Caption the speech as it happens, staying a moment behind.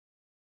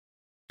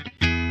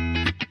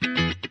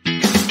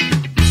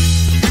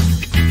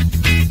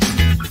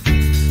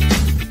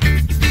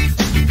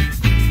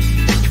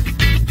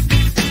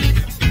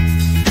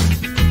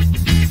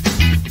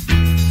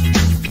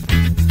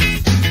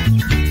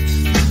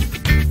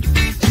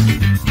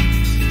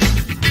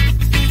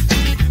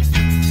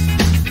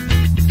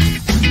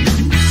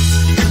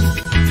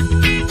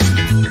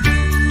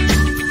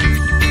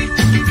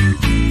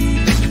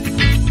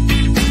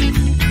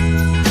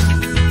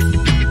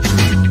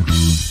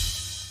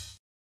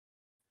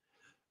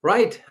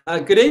Right.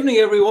 Good evening,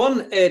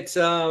 everyone. It's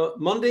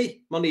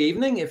Monday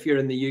evening if you're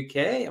in the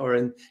UK or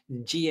in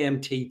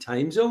GMT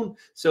time zone.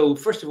 So,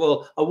 first of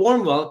all, a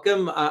warm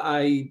welcome.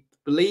 I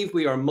believe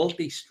we are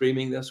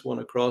multi-streaming this one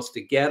across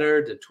to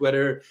Getter, to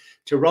Twitter,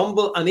 to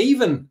Rumble, and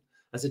even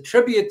as a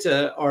tribute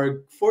to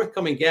our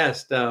forthcoming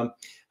guest, to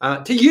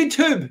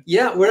YouTube.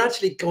 Yeah, we're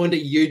actually going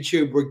to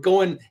YouTube. We're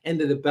going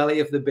into the belly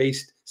of the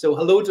beast. So,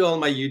 hello to all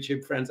my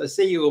YouTube friends. I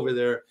see you over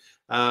there.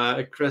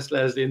 Chris,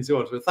 Leslie, and so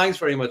on. So thanks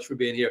very much for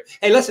being here.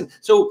 Hey, listen,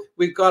 so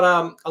we've got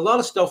a lot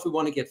of stuff we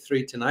want to get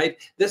through tonight.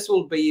 This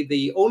will be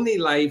the only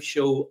live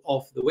show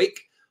of the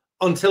week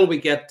until we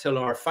get to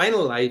our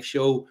final live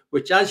show,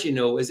 which, as you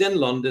know, is in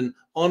London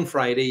on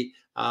Friday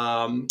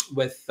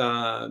with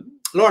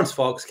Lawrence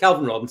Fox,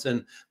 Calvin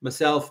Robinson,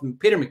 myself, and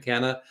Peter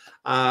McKenna,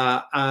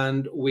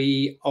 and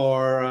we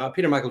are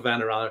Peter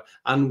McElvanna rather,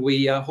 and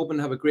we hoping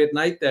to have a great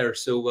night there.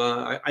 So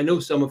I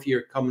know some of you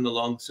are coming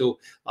along, so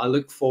I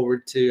look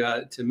forward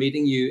to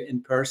meeting you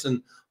in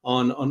person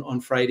on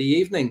Friday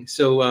evening.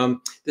 So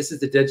this is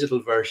the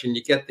digital version.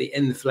 You get the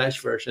in the flesh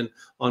version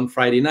on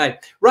Friday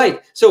night.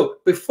 Right. So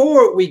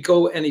before we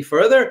go any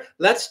further,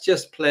 let's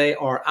just play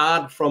our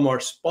ad from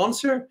our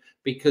sponsor,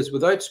 because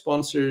without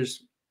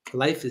sponsors,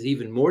 life is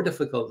even more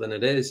difficult than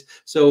it is.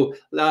 So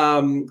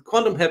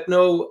Quantum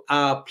Hypno,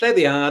 play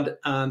the ad,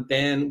 and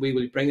then we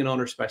will bring in on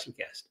our special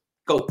guest.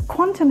 Go.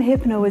 Quantum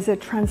Hypno is a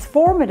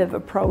transformative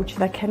approach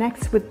that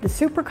connects with the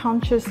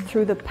superconscious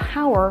through the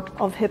power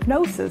of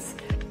hypnosis.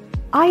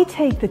 I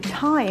take the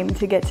time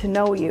to get to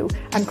know you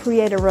and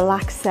create a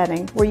relaxed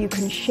setting where you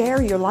can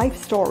share your life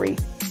story.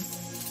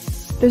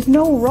 There's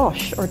no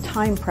rush or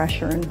time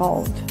pressure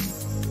involved.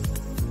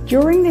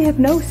 During the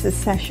hypnosis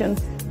session,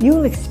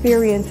 you'll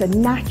experience a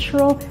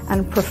natural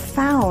and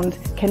profound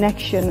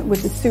connection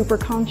with the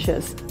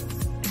superconscious,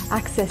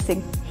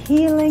 accessing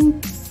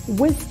healing,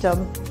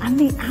 wisdom, and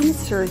the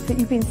answers that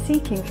you've been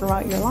seeking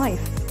throughout your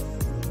life.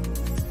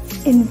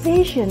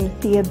 Envision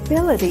the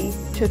ability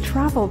to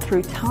travel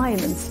through time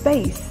and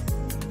space,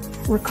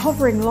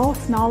 recovering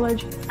lost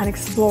knowledge and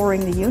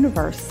exploring the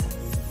universe.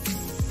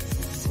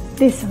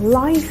 This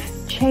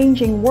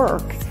life-changing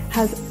work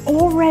has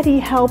already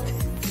helped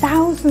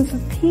thousands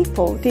of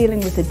people dealing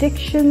with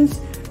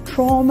addictions,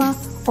 trauma,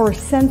 or a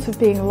sense of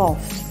being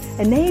lost,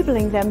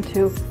 enabling them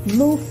to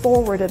move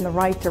forward in the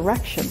right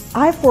direction.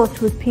 I've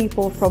worked with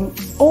people from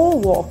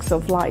all walks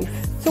of life.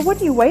 So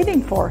what are you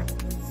waiting for?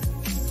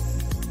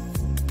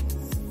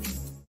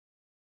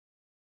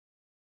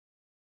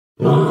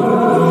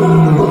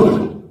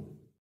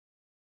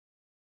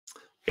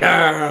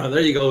 Yeah,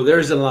 there you go.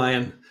 There's a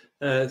lion.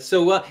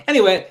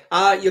 Anyway,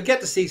 you'll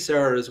get to see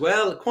Sarah as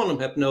well, Quantum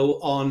Hypno,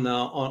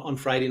 on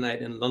Friday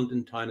night in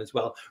London town as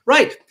well.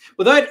 Right,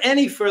 without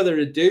any further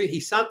ado, he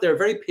sat there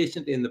very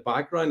patiently in the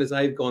background as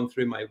I've gone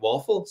through my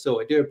waffle, so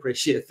I do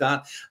appreciate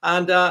that.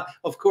 And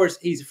of course,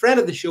 he's a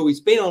friend of the show.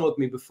 He's been on with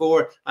me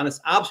before, and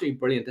it's absolutely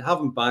brilliant to have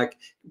him back.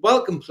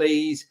 Welcome,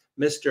 please,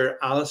 Mr.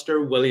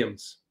 Alistair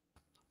Williams.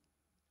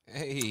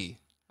 Hey,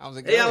 how's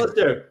it going? Hey,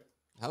 Alistair.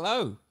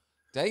 Hello.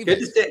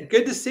 David.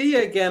 Good to see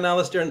you again,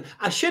 Alistair. And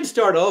I should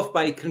start off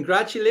by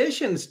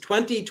congratulations,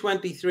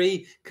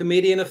 2023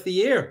 Comedian of the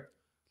Year.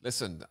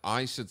 Listen,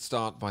 I should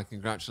start by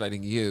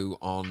congratulating you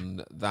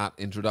on that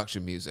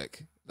introduction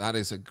music. That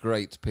is a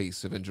great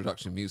piece of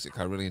introduction music.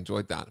 I really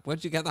enjoyed that. Where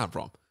did you get that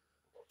from?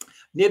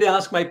 Need to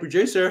ask my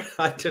producer.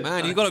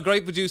 Man, you got a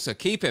great producer.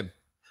 Keep him.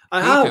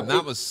 I have. Keep him.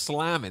 That was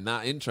slamming,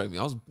 that intro.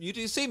 You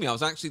do see me? I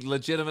was actually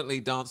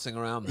legitimately dancing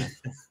around there.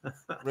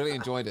 Really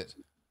enjoyed it.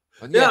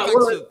 And yeah,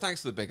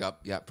 thanks for the big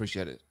up. Yeah,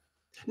 appreciate it.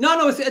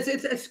 No,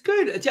 it's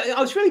good. I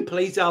was really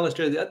pleased,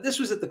 Alistair. This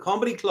was at the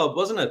Comedy Club,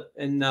 wasn't it?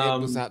 It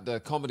was at the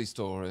Comedy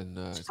Store.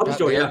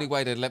 The only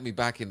way they let me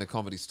back in the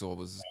Comedy Store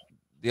was...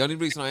 The only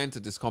reason I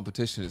entered this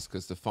competition is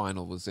because the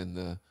final was in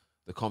the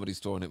Comedy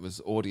Store and it was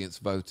audience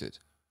voted.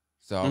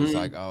 So I was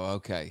like, oh,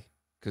 okay.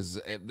 Because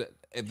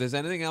if there's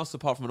anything else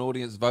apart from an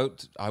audience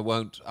vote, I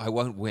won't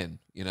win.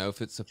 You know, if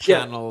it's a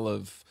panel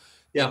of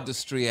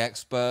industry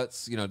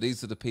experts, you know,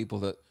 these are the people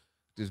that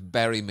just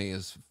bury me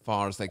as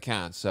far as they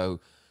can. So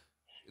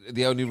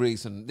the only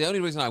reason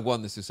I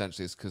won this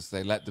essentially is because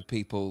they let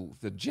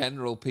the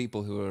general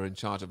people who are in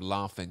charge of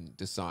laughing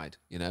decide,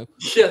 you know?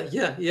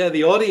 Yeah,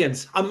 the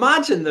audience.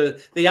 Imagine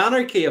the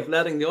anarchy of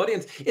letting the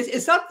audience.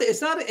 Is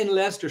that in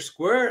Leicester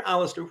Square,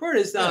 Alistair? Where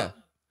is that?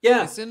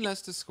 Yeah. It's in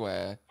Leicester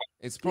Square.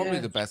 It's probably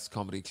the best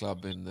comedy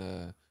club in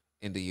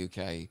the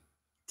UK.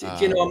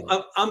 You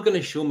know, I'm going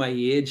to show my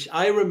age.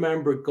 I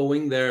remember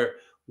going there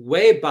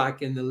way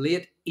back in the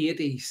late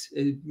 80s.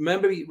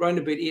 Remember around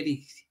about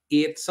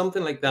 88,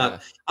 something like that. Yeah.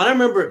 And I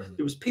remember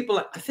there was people,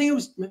 I think it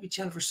was maybe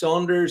Jennifer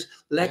Saunders,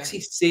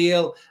 Lexi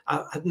Sale.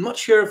 I'm not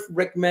sure if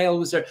Rick Mail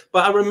was there,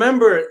 but I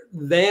remember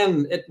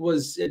then it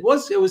was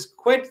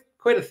quite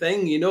a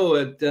thing, you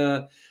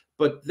know.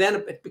 But then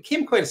it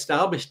became quite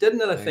established,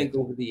 didn't it? I think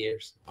over the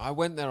years. I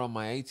went there on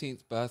my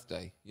 18th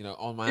birthday. You know,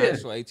 on my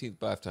actual 18th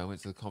birthday, I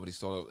went to the Comedy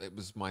Store. It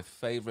was my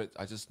favorite.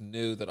 I just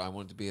knew that I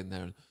wanted to be in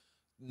there. And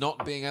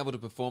not being able to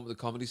perform at the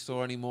Comedy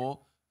Store anymore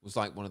was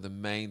like one of the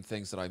main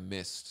things that I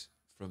missed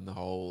from the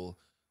whole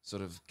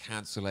sort of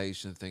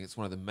cancellation thing. It's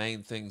one of the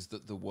main things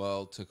that the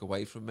world took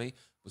away from me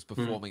was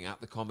performing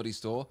at the Comedy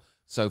Store.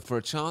 So for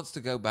a chance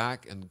to go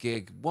back and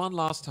gig one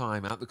last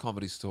time at the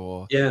Comedy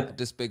Store at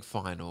this big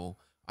final,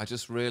 I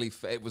just really,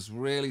 it was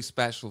really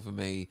special for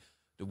me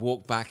to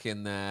walk back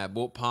in there,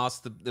 walk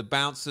past the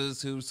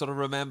bouncers who sort of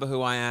remember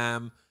who I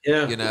am,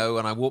 you know,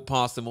 and I walk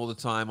past them all the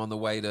time on the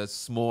way to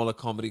smaller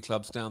comedy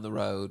clubs down the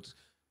road,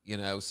 you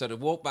know. So to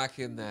walk back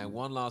in there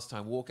one last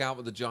time, walk out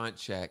with a giant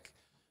check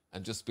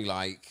and just be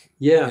like,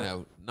 you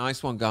know,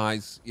 nice one,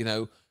 guys, you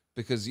know,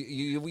 because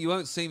you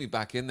won't see me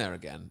back in there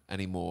again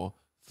anymore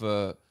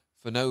for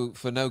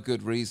no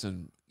good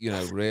reason, you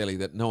know, really,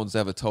 that no one's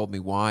ever told me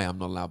why I'm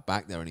not allowed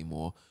back there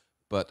anymore.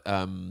 But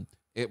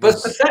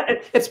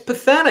it's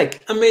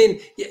pathetic. I mean,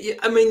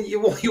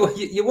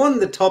 you won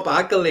the top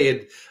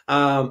accolade,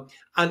 and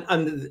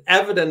the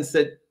evidence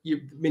that I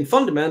mean,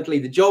 fundamentally,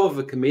 the job of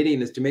a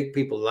comedian is to make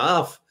people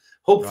laugh.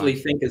 Hopefully,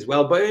 think as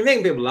well, but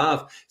making people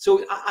laugh.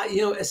 So,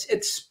 you know,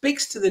 it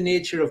speaks to the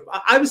nature of.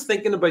 I was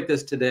thinking about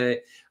this today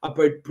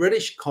about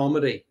British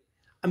comedy.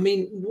 I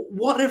mean,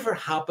 whatever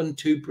happened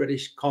to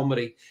British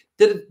comedy?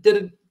 Did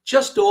it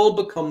just all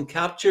become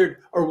captured,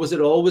 or was it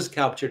always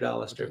captured,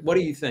 Alistair? What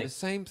do you think? The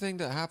same thing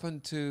that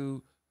happened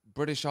to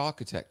British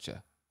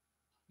architecture.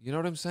 You know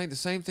what I'm saying? The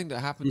same thing that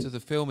happened to the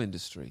film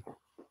industry.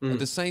 And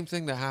the same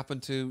thing that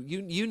happened to,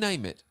 you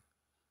name it.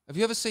 Have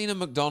you ever seen a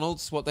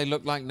McDonald's, what they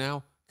look like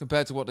now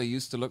compared to what they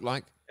used to look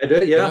like? I do,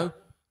 yeah. You know?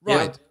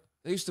 Right. Yeah.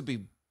 They used to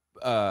be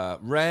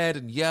red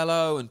and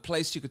yellow and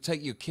place you could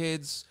take your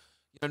kids.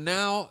 You know,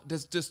 now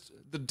there's just,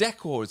 the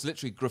decor is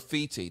literally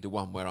graffiti, the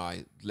one where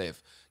I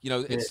live. You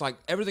know, it's like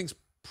everything's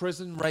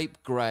prison rape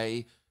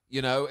gray.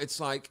 You know, it's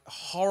like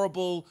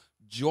horrible,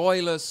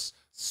 joyless,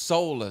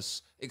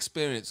 soulless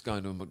experience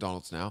going to a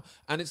McDonald's now.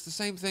 And it's the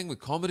same thing with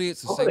comedy.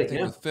 It's the same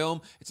thing with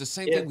film. It's the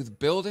same thing with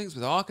buildings,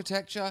 with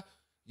architecture.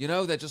 You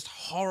know, they're just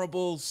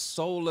horrible,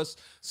 soulless,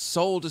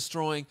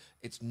 soul-destroying.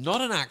 It's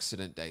not an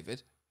accident,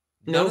 David.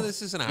 None of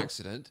this is an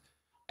accident.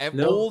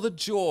 All the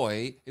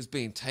joy is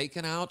being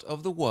taken out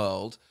of the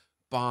world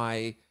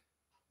by,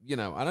 you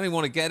know, I don't even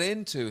want to get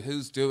into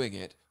who's doing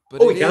it,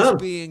 but it is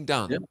being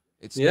done.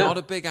 It's not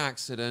a big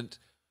accident,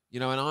 you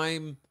know,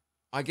 and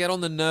I get on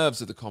the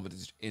nerves of the comedy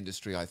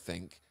industry, I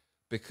think,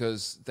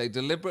 because they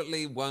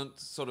deliberately won't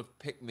sort of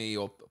pick me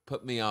or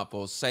put me up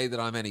or say that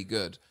I'm any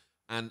good.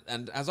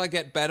 And as I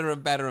get better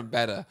and better and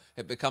better,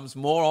 it becomes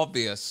more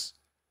obvious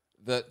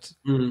that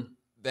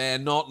they're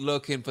not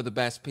looking for the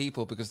best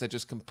people because they're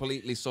just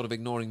completely sort of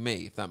ignoring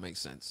me, if that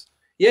makes sense.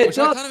 Yeah, which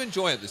I kind of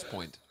enjoy at this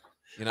point.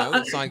 You know,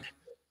 it's like...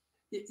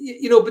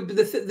 You know, but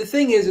the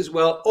thing is as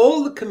well,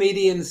 all the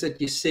comedians that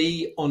you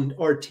see on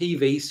our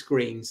TV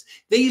screens,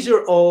 these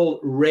are all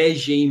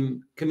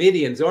regime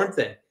comedians, aren't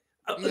they?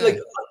 Yeah. Like,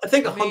 I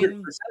think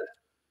 100%.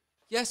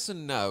 Yes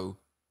and no.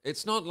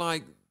 It's not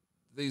like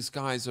these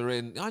guys are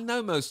in, I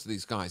know most of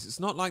these guys, it's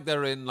not like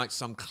they're in like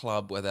some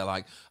club where they're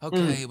like,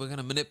 okay, we're going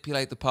to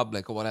manipulate the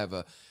public or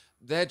whatever.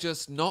 They're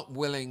just not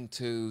willing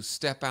to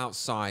step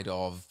outside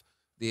of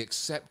the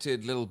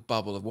accepted little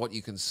bubble of what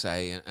you can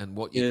say and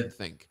what you can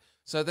think.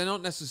 So they're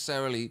not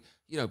necessarily,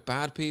 you know,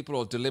 bad people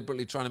or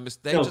deliberately trying to miss.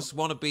 They just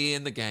want to be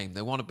in the game.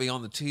 They want to be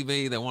on the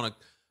TV. They want to,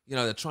 you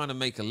know, they're trying to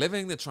make a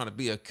living. They're trying to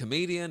be a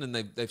comedian, and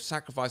they've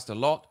sacrificed a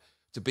lot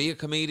to be a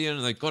comedian,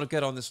 and they've got to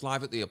get on this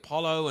live at the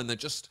Apollo, and they're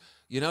just,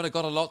 you know, they've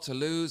got a lot to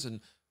lose.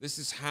 And this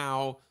is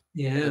how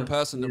the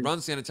person that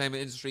runs the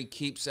entertainment industry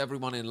keeps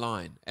everyone in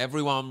line.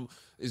 Everyone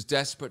is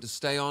desperate to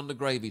stay on the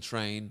gravy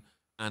train,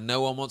 and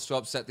no one wants to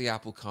upset the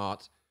apple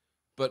cart.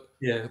 But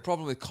the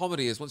problem with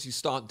comedy is once you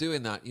start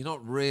doing that, you're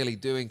not really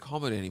doing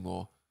comedy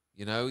anymore.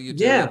 You know, you're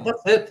doing...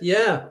 that's it.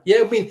 Yeah.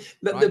 I mean,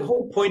 the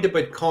whole point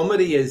about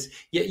comedy is,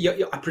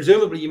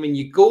 presumably, you mean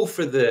you go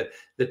for the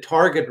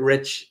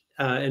target-rich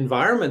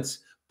environments,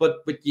 but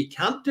you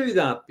can't do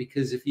that,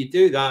 because if you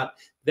do that,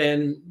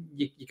 then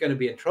you're going to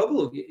be in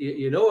trouble.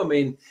 You know, I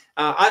mean,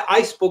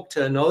 I spoke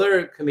to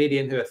another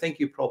comedian who I think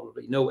you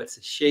probably know. It's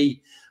a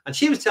she. And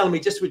she was telling me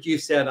just what you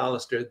said,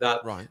 Alistair,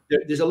 that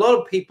there's a lot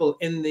of people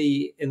in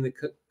the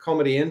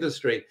comedy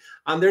industry,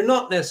 and they're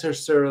not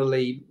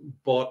necessarily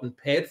bought and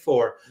paid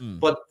for,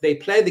 but they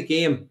play the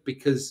game,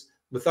 because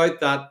without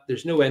that,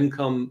 there's no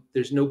income,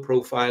 there's no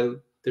profile,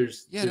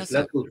 there's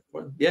little,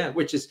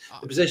 which is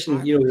the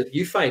position you know that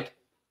you fight.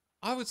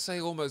 I would say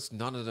almost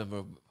none of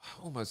them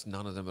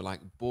are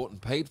like bought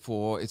and paid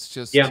for. It's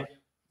just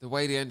the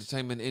way the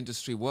entertainment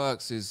industry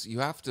works is you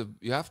have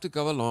to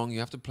go along, you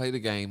have to play the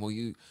game, or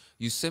you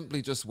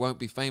simply just won't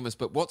be famous.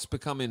 But what's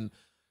becoming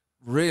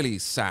really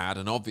sad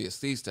and obvious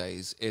these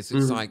days is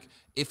it's like,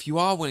 if you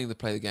are willing to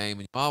play the game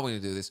and you are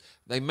willing to do this,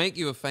 they make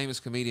you a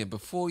famous comedian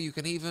before you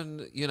can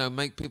even, you know,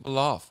 make people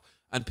laugh.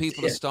 And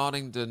people are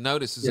starting to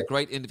notice. There's a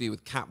great interview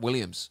with Cat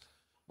Williams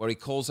where he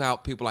calls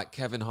out people like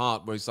Kevin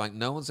Hart, where he's like,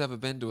 no one's ever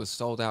been to a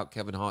sold-out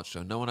Kevin Hart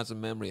show. No one has a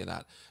memory of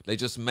that. They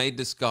just made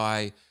this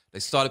guy... They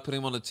started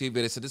putting him on the TV.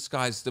 They said, this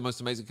guy's the most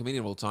amazing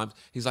comedian of all time.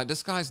 He's like,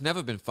 this guy's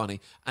never been funny.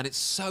 And it's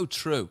so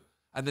true.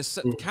 And this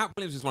Cat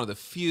Williams is one of the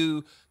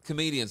few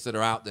comedians that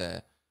are out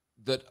there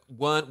that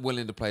weren't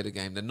willing to play the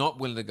game. They're not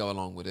willing to go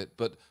along with it.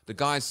 But the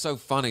guy's so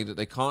funny that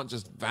they can't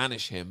just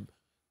vanish him,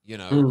 you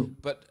know.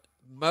 But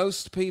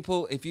most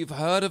people, if you've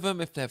heard of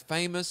them, if they're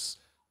famous,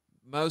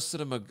 most of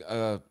them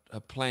are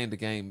playing the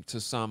game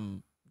to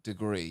some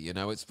degree. You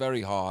know, it's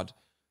very hard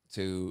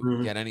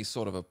to get any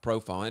sort of a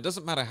profile. And it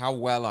doesn't matter how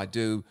well I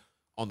do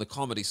on the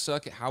comedy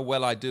circuit, how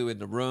well I do in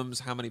the rooms,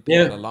 how many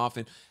people are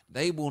laughing.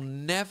 They will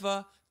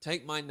never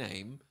take my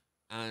name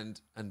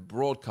and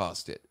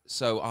broadcast it.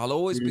 So I'll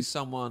always be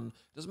someone,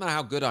 doesn't matter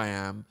how good I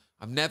am,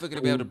 I'm never going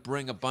to be able to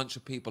bring a bunch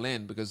of people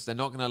in because they're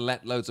not going to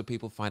let loads of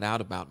people find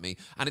out about me.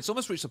 And it's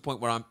almost reached a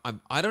point where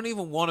I don't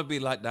even want to be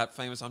like that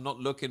famous. I'm not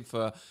looking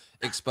for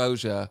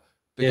exposure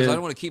because I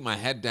don't want to keep my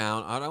head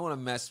down. I don't want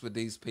to mess with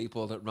these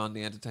people that run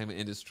the entertainment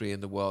industry in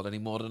the world any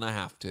more than I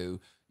have to.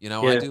 You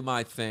know, I do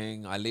my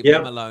thing. I leave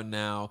them alone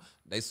now.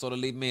 They sort of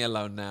leave me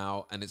alone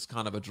now, and it's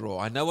kind of a draw.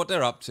 I know what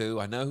they're up to.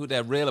 I know who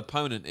their real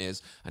opponent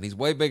is, and he's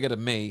way bigger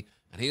than me,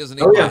 and he doesn't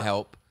need my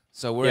help.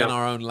 So we're in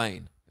our own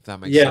lane, if that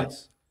makes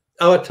sense.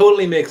 Oh, it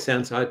totally makes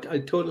sense. I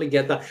totally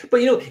get that. But,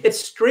 you know, it's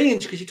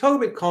strange because you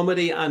talk about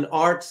comedy and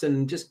arts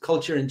and just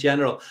culture in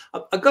general.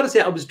 I've got to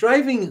say, I was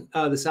driving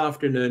this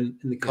afternoon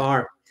in the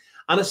car,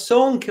 and a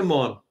song came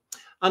on,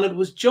 and it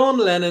was John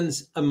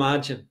Lennon's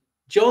Imagine.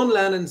 John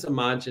Lennon's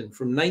Imagine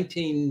from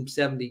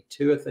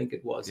 1972, I think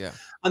it was. Yeah.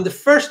 And the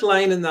first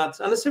line in that,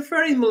 and it's a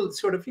very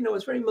sort of, you know,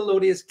 it's very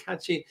melodious,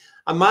 catchy.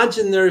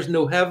 Imagine there's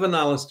no heaven,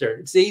 Alistair.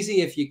 It's easy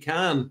if you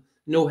can.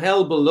 No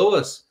hell below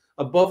us.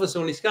 Above us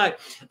only sky.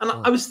 And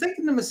I was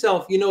thinking to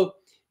myself, you know,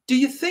 do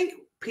you think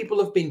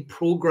people have been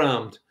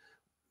programmed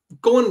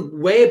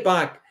going way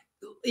back,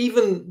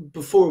 even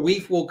before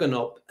we've woken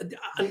up?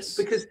 And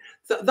because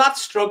that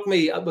struck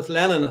me with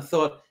Lennon. I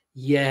thought,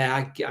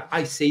 yeah,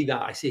 I see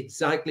that. I see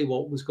exactly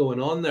what was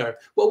going on there.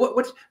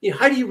 Well, you know,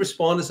 how do you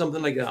respond to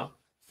something like that?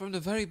 From the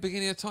very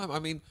beginning of time, I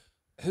mean,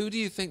 who do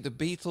you think the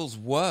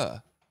Beatles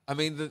were? I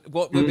mean,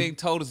 what we're being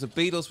told is the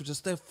Beatles were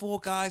just, they're four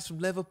guys from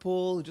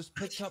Liverpool who just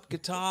picked up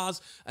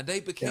guitars and they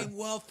became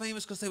world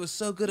famous because they were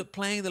so good at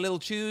playing the little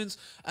tunes.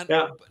 And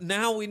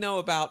now we know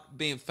about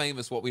being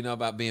famous, what we know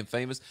about being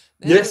famous.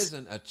 There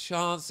isn't a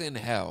chance in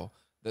hell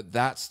that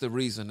that's the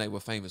reason they were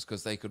famous,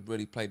 because they could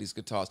really play these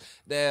guitars.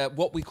 They're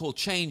what we call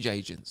change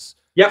agents.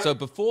 So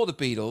before the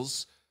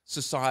Beatles,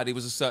 society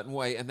was a certain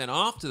way. And then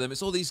after them,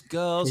 it's all these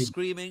girls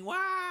screaming,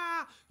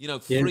 wow. You know,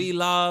 free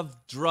love,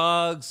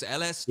 drugs,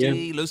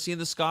 LSD, Lucy in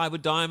the Sky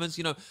with Diamonds.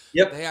 You know,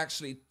 they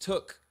actually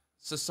took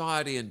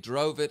society and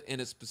drove it in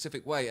a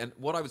specific way. And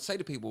what I would say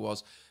to people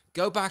was,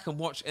 go back and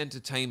watch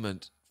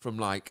entertainment from,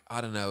 like,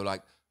 I don't know,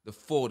 like the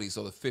 40s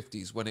or the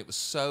 50s, when it was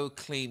so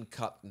clean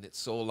cut and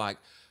it's all like,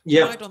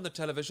 tonight on the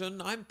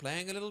television, I'm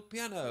playing a little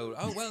piano.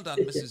 Oh, well done,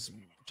 Mrs.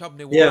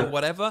 Chubney Wall, or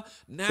whatever.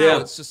 Now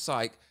it's just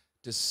like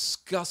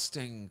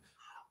disgusting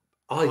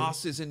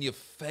asses in your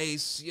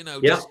face, you know,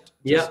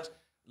 just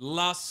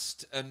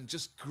lust and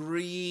just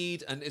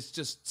greed, and it's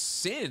just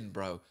sin,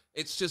 bro.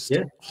 It's just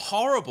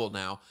horrible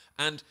now.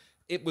 And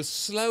it was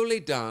slowly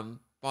done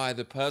by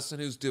the person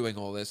who's doing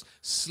all this,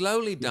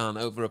 slowly done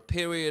over a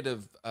period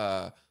of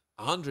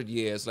 100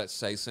 years, let's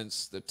say,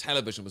 since the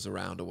television was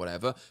around or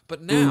whatever.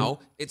 But now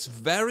it's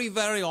very,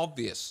 very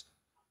obvious.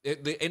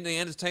 In the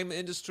entertainment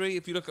industry,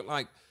 if you look at,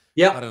 like,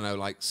 I don't know,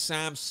 like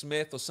Sam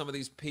Smith or some of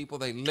these people,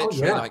 they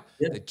literally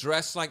they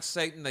dress like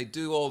Satan. They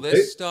do all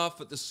this stuff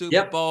at the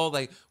Super Bowl.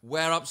 They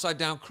wear upside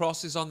down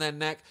crosses on their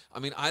neck. I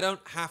mean, I don't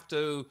have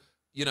to,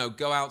 you know,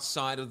 go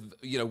outside of,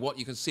 you know, what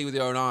you can see with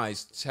your own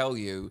eyes to tell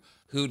you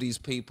who these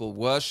people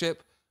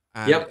worship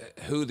and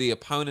who the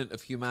opponent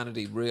of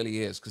humanity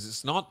really is. Because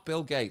it's not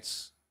Bill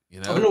Gates, you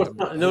know, who's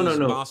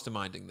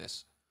masterminding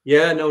this.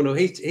 Yeah, no,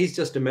 he's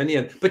just a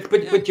minion.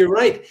 But you're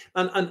right,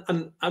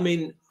 and I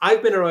mean,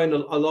 I've been around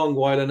a long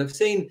while, and I've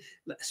seen,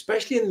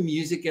 especially in the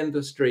music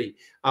industry,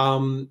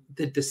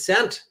 the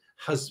descent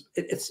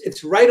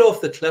it's right off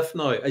the cliff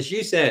now, as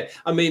you say.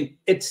 I mean,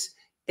 it's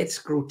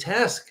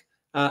grotesque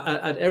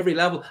at every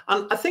level,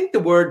 and I think the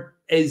word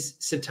is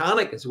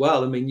satanic as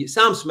well. I mean,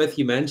 Sam Smith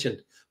you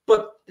mentioned,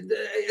 but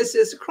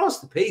it's across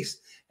the piece,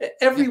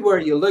 everywhere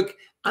you look.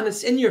 And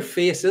it's in your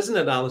face, isn't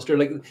it, Alistair?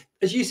 Like,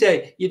 as you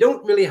say, you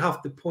don't really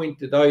have to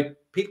point it out.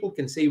 People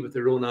can see with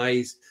their own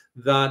eyes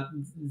that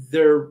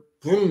they're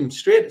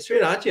straight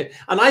at you.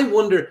 And I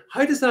wonder,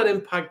 how does that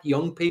impact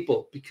young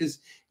people? Because,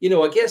 you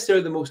know, I guess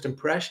they're the most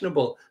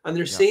impressionable, and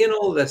they're seeing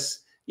all this,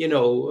 you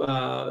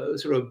know,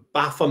 sort of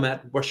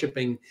Baphomet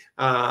worshipping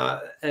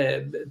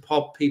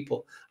pop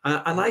people.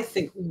 And I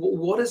think,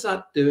 what is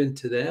that doing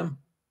to them?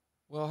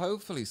 Well,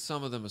 hopefully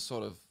some of them are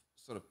sort of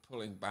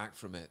pulling back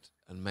from it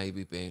and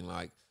maybe being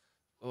like,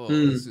 oh,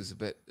 this is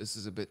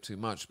a bit too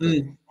much. But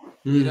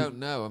you don't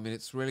know. I mean,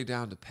 it's really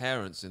down to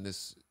parents in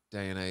this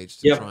day and age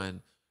to try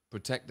and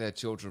protect their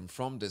children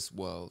from this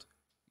world.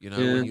 You know,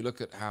 when you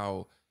look at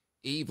how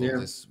evil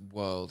this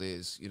world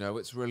is, you know,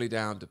 it's really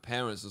down to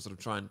parents to sort of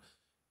try and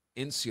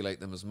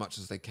insulate them as much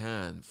as they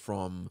can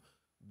from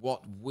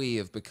what we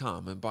have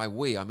become. And by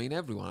we, I mean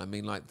everyone. I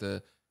mean, like,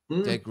 the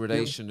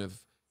degradation of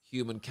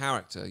human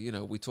character. You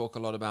know, we talk a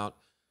lot about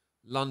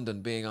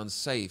London being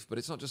unsafe, but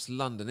it's not just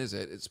London, is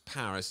it? It's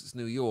Paris, it's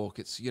New York,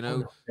 it's, you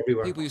know,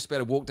 everywhere. people used to be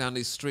able to walk down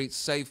these streets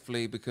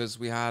safely because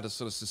we had a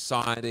sort of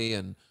society,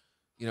 and,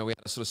 you know, we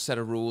had a sort of set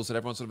of rules that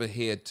everyone sort of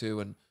adhered to,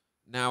 and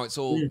now it's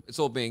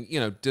all being, you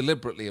know,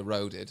 deliberately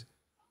eroded.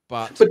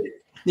 But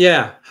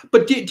yeah,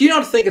 but do you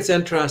not think it's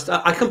interesting?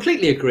 I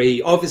completely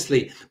agree,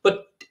 obviously,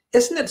 but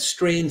isn't it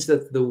strange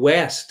that the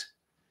West,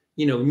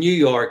 you know, New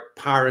York,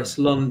 Paris,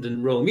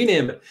 London, Rome, you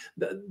name it,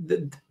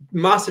 the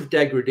massive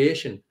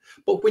degradation.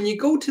 But when you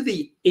go to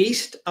the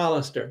East,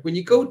 Alistair, when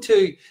you go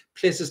to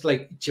places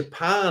like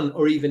Japan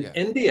or even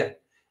India,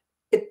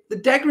 the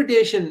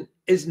degradation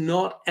is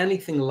not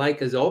anything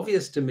like as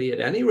obvious to me at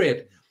any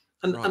rate.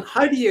 And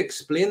how do you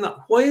explain that?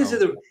 Why is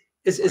it?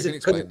 Is it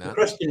because the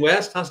Christian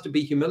West has to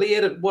be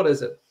humiliated? What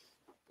is it?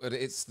 But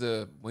it's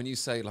when you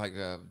say like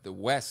the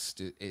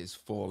West is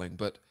falling,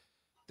 but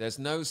there's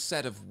no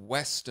set of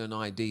Western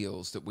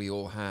ideals that we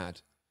all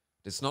had.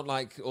 It's not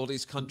like all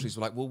these countries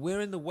were like, well,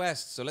 we're in the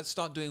West, so let's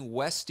start doing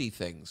Westy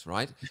things,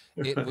 right?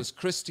 It was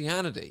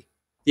Christianity.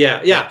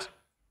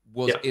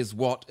 Is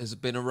what has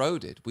been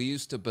eroded. We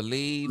used to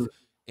believe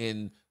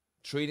in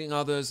treating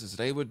others as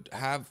they would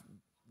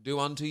do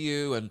unto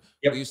you, and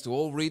we used to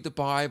all read the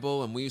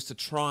Bible, and we used to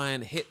try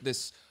and hit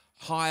this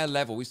higher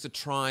level. We used to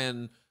try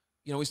and,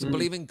 you know, we used to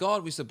believe in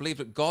God. We used to believe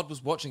that God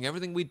was watching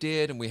everything we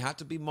did, and we had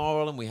to be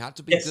moral, and we had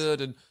to be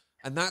good, and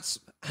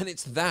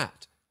it's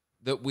that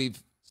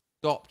we've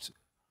stopped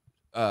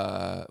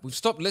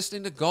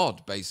listening to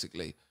God.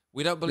 Basically,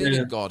 we don't believe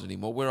in God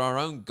anymore. We're our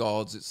own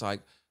gods. It's like,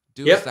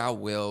 do as thou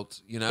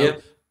wilt, you know.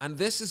 And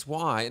this is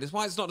why, it's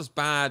not as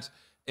bad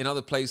in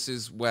other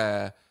places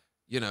where,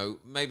 you know,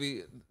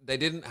 maybe they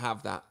didn't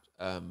have that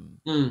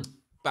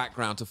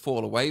background to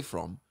fall away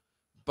from.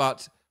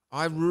 But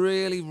I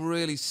really,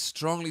 really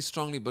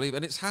strongly believe,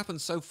 and it's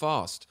happened so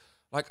fast,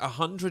 like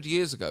 100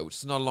 years ago, which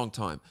is not a long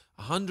time,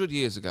 100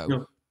 years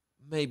ago,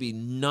 maybe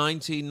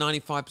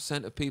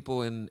 95% of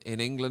people in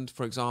England,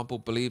 for example,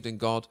 believed in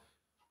God.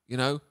 You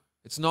know,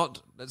 it's an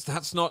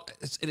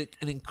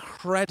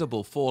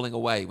incredible falling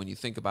away when you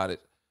think about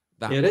it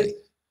that way. It is.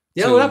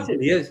 Yeah, well,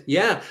 absolutely is.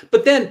 Yeah.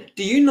 But then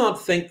do you not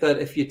think that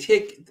if you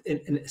take,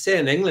 say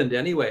in England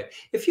anyway,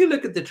 if you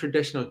look at the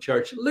traditional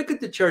church, look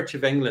at the Church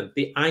of England,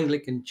 the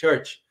Anglican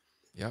Church.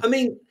 I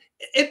mean,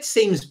 it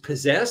seems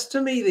possessed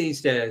to me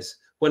these days.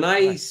 When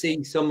I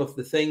see some of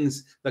the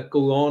things that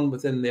go on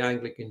within the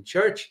Anglican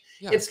Church,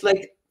 it's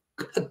like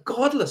a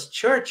godless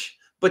church,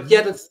 but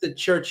yet it's the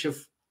Church of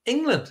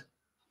England.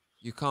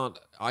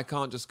 I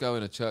can't just go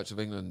in a Church of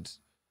England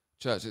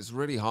church. It's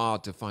really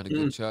hard to find a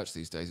good church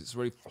these days. It's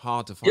really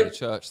hard to find a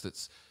church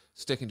that's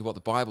sticking to what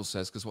the Bible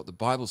says, because what the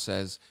Bible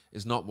says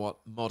is not what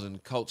modern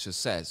culture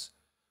says.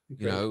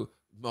 You know,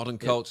 modern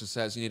culture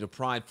says you need a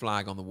pride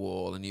flag on the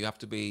wall, and you have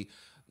to be,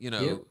 you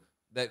know,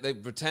 they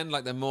pretend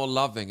like they're more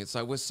loving. It's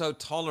like, we're so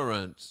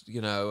tolerant,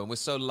 you know, and we're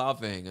so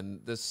loving,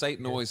 and the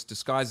Satan always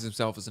disguises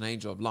himself as an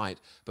angel of light,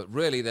 but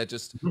really they're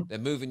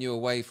moving you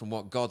away from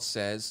what God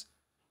says,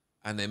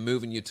 and they're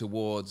moving you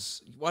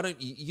towards, why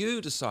don't you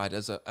decide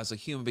as a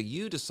human being,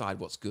 you decide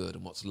what's good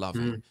and what's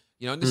loving.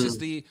 You know, and this is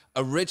the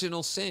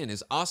original sin,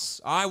 is us.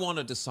 I want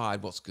to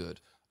decide what's good.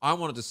 I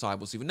want to decide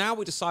what's evil. Now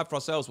we decide for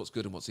ourselves what's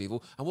good and what's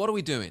evil. And what are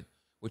we doing?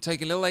 We're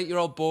taking little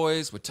 8-year-old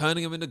boys, we're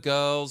turning them into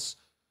girls.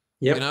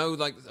 You know,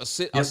 like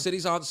our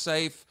cities aren't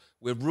safe.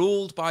 We're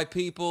ruled by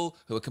people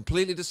who are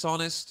completely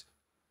dishonest,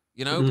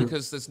 you know,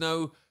 because there's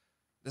no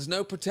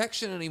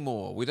protection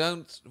anymore.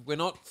 We're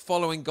not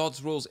following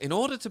God's rules. In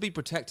order to be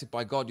protected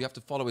by God, you have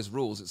to follow his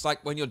rules. It's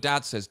like when your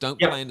dad says, don't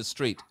play in the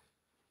street.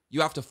 You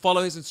have to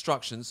follow his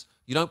instructions.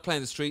 You don't play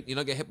in the street, you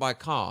don't get hit by a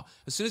car.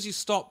 As soon as you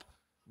stop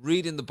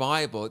reading the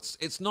Bible,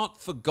 it's not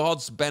for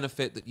God's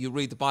benefit that you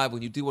read the Bible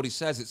and you do what he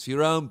says. It's for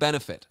your own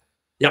benefit,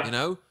 you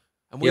know?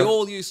 And we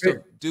all used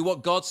to do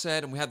what God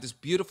said, and we had this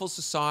beautiful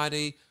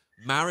society.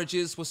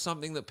 Marriages was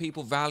something that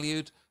people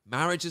valued.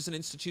 Marriage is an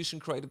institution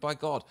created by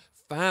God.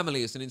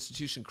 Family is an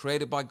institution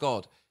created by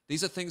God.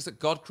 These are things that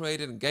God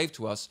created and gave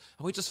to us,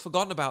 and we've just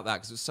forgotten about that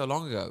because it's so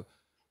long ago.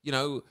 You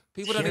know,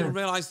 people don't even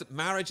realize that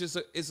marriage is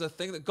a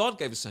thing that God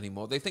gave us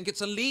anymore. They think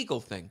it's a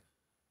legal thing.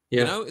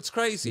 You know, it's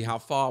crazy how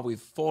far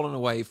we've fallen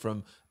away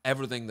from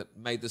everything that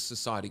made this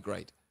society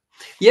great.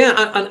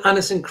 Yeah, and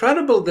it's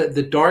incredible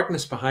the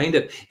darkness behind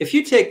it. If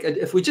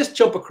we just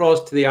jump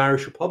across to the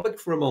Irish Republic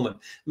for a moment,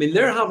 I mean,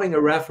 they're having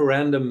a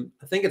referendum.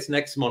 I think it's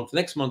next month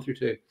or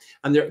two,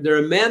 and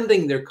they're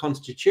amending their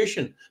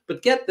constitution.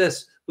 But get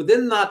this,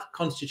 within that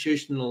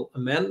constitutional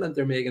amendment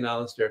they're making,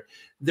 Alistair,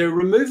 they're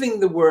removing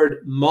the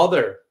word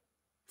mother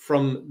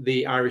from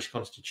the Irish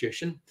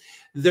constitution.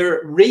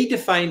 They're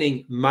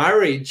redefining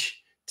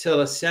marriage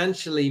to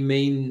essentially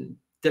mean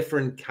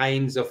different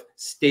kinds of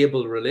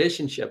stable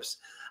relationships.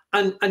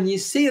 And you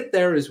see it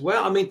there as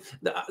well. I mean,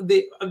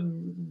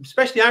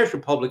 especially the Irish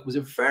Republic was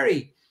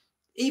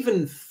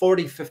even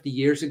 40, 50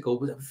 years ago,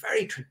 was a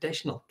very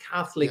traditional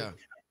Catholic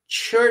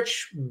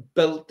church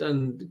built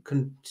and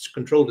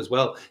controlled as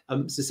well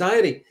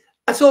society.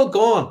 It's all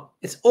gone.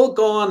 It's all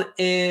gone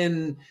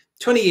in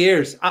 20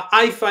 years.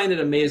 I find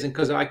it amazing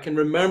because I can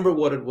remember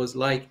what it was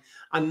like.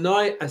 And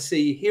now I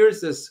see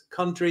here's this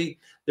country,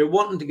 they're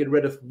wanting to get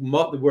rid of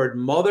the word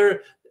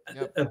mother,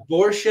 Yep.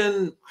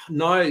 abortion,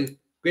 now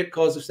great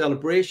cause of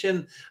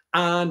celebration,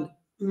 and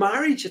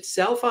marriage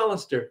itself,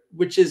 Alistair,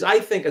 which is, I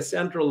think, a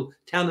central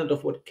tenet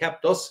of what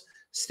kept us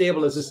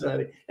stable as a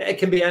society. It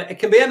can be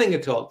anything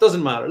at all. It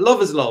doesn't matter.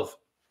 Love is love.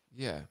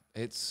 Yeah,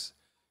 it's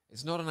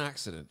not an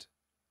accident.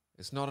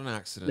 It's not an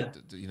accident,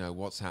 you know,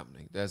 what's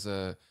happening.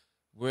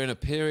 We're in a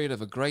period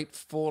of a great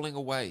falling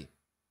away,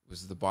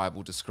 as the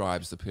Bible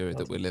describes the period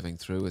that we're living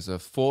through, as a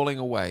falling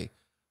away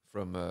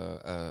from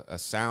a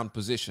sound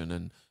position.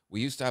 And we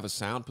used to have a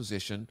sound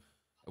position.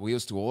 We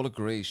used to all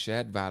agree,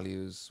 shared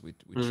values. We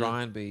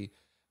try and be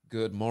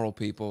good, moral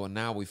people. And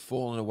now we've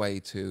fallen away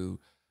to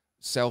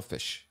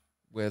selfish.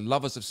 We're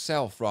lovers of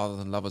self rather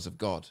than lovers of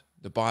God.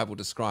 The Bible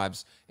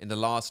describes in the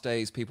last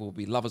days, people will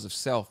be lovers of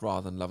self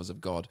rather than lovers of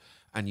God.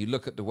 And you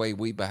look at the way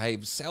we behave,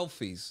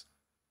 selfies,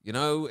 you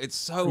know, it's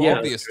so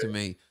obvious to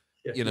me,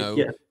 you know,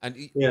 and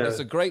it's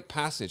a great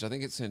passage. I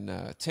think it's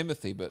in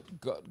Timothy, but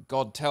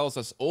God tells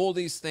us all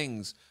these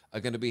things are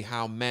going to be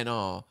how men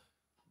are,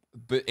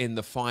 but in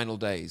the final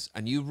days.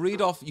 And you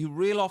reel off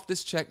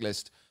this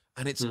checklist,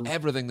 and it's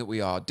everything that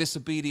we are: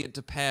 disobedient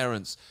to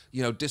parents,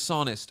 you know,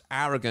 dishonest,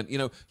 arrogant. You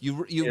know,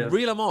 you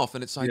reel them off,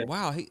 and it's like,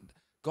 wow,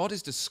 God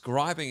is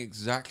describing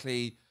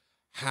exactly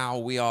how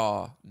we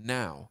are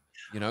now.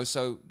 You know,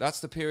 so that's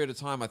the period of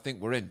time I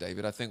think we're in,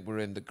 David. I think we're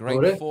in the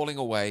great falling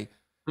away,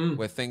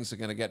 where things are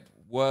going to get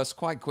worse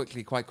quite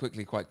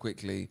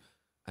quickly,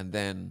 and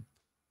then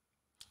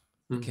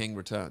the King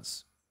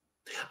returns.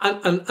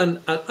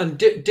 And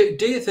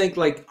do you think,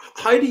 like,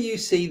 how do you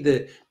see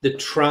the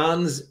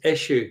trans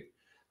issue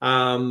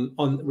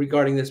on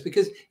regarding this?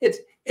 Because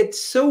it's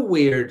so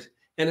weird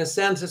in a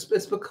sense.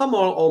 It's become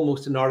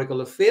almost an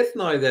article of faith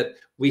now that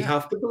we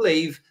have to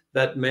believe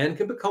that men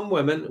can become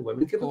women, and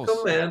women can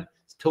become men.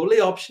 It's totally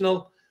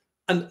optional.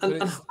 And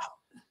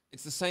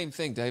it's the same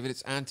thing, David.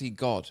 It's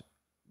anti-God.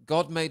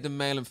 God made them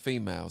male and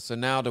female. So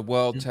now the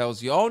world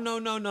tells you, oh, no.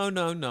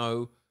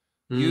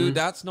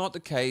 That's not the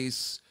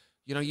case.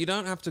 You know, you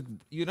don't have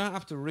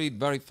to read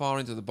very far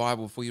into the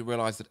Bible before you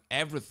realize that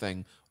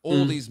everything,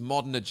 all these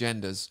modern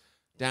agendas,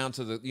 down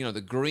to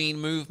the green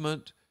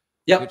movement,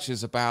 which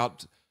is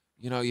about,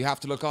 you know, you have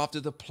to look after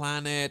the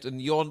planet,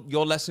 and you're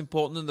less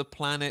important than the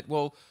planet.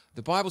 Well,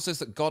 the Bible says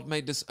that God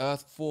made this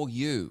earth for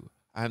you,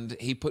 and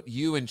he put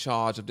you in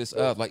charge of this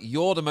earth. Like,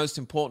 you're the most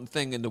important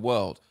thing in the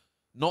world,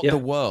 not the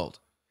world.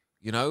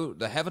 You know,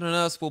 the heaven and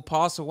earth will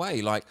pass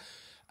away. But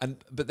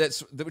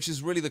which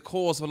is really the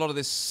cause of a lot of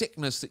this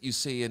sickness that you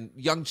see in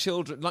young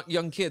children, like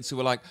young kids who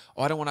are like,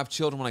 oh, I don't want to have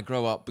children when I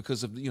grow up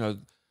because of, you know,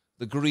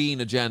 the green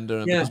agenda,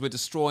 and because we're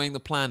destroying the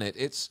planet.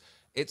 It's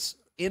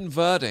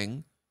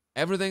inverting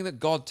everything that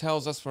God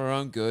tells us for our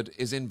own good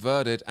is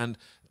inverted. And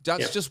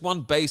that's just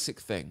one basic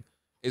thing.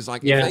 Is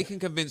like, if they can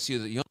convince you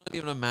that you're not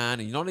even a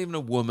man and you're not even a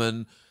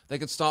woman, they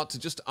can start to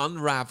just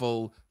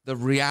unravel the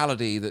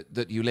reality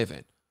that you live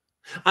in.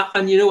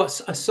 And you know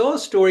what? I saw a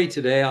story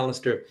today,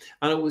 Alistair,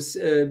 and it was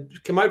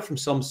came out from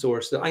some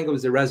source. I think it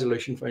was the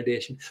Resolution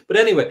Foundation. But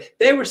anyway,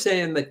 they were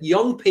saying that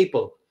young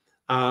people,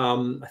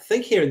 I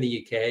think here in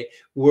the UK,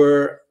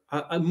 were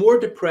more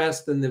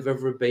depressed than they've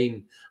ever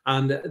been,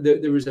 and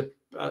there was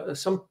a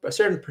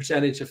certain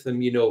percentage of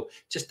them, you know,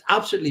 just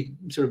absolutely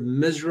sort of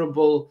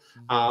miserable.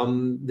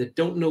 They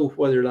don't know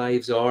where their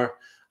lives are.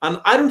 And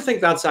I don't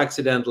think that's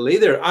accidental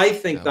either. I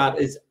think that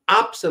is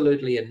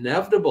absolutely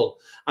inevitable.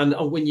 And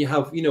when you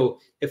have, you know,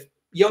 if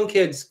young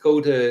kids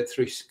go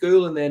through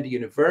school and then to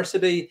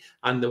university,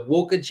 and the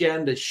woke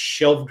agenda is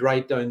shoved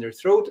right down their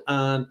throat,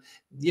 and,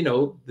 you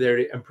know, they're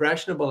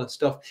impressionable and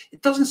stuff,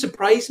 it doesn't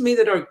surprise me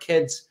that our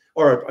kids,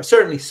 or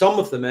certainly some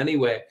of them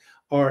anyway,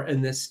 are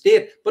in this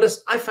state. But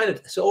I find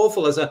it so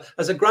awful as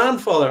a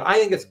grandfather. I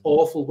think it's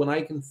awful when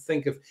I can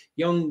think of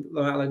young,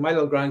 like my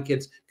little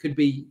grandkids, could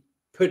be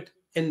put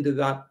into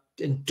that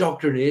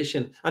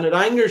indoctrination, and it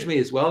angers me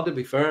as well, to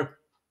be fair.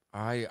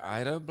 I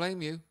don't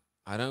blame you.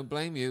 I don't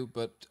blame you.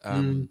 But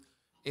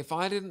if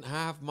I didn't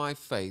have my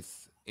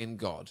faith in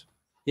God,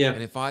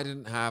 and if I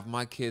didn't have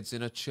my kids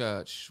in a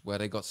church where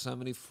they got so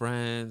many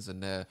friends,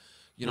 and they're,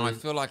 you know, I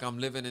feel like I'm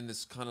living in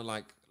this kind of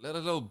like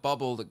little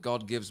bubble that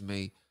God gives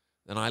me.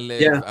 And I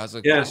live as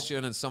a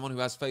Christian and someone who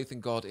has faith in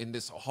God in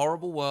this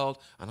horrible world.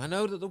 And I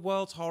know that the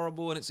world's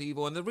horrible and it's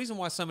evil. And the reason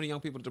why so many young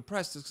people are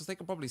depressed is because they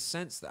can probably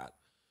sense that.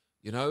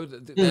 You know,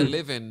 they're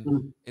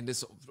living in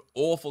this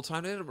awful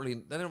time. They don't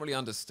really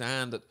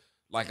understand that.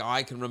 Like,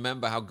 I can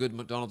remember how good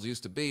McDonald's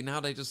used to be. Now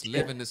they just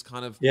live in this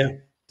kind of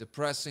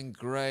depressing,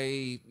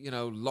 grey, you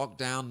know,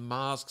 lockdown,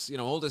 masks, you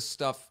know, all this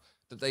stuff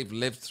that they've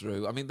lived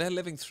through. I mean, they're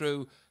living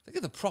through, think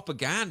of the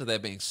propaganda they're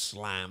being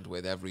slammed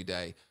with every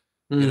day.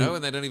 You know,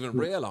 and they don't even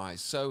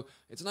realize. So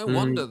it's no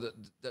wonder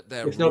that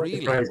they're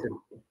really,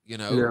 you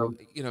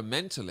know,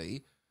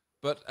 mentally.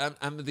 But and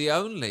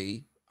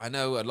I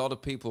know a lot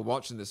of people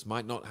watching this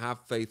might not have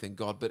faith in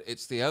God, but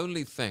it's the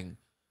only thing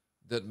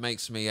that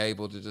makes me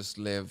able to just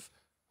live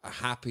a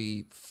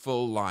happy,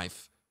 full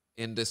life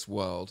in this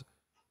world,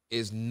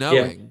 is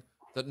knowing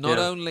that not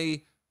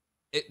only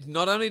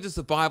not only does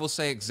the Bible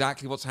say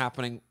exactly what's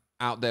happening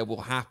out there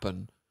will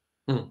happen,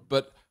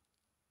 but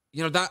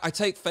you know, that I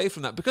take faith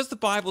from that, because the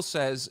Bible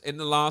says in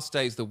the last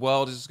days the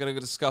world is going to go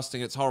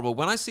disgusting, it's horrible.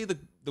 When I see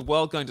the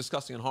world going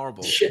disgusting and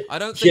horrible, I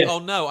don't think, oh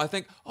no, I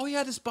think, oh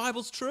yeah, this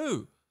Bible's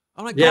true.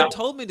 I'm like, God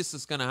told me this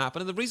is going to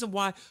happen. And the reason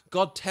why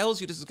God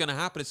tells you this is going to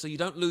happen is so you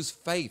don't lose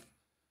faith,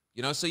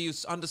 you know, so you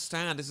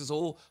understand this is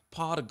all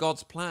part of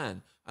God's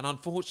plan. And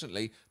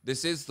unfortunately,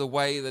 this is the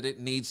way that it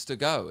needs to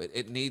go.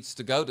 It needs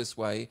to go this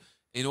way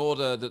in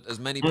order that as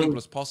many people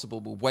as possible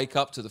will wake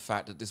up to the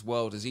fact that this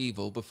world is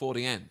evil before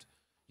the end.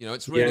 You know,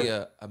 it's really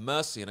a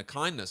mercy and a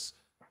kindness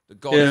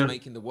that God is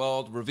making the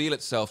world reveal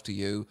itself to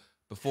you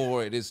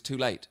before it is too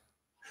late.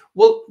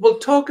 Well,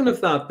 talking of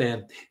that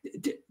then,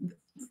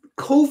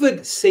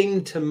 COVID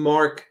seemed to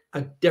mark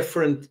a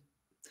different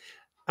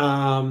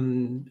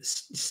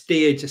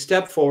stage, a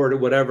step forward or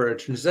whatever, a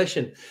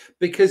transition,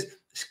 because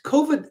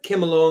COVID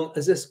came along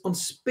as this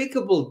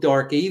unspeakable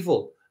dark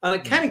evil. And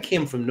it kind of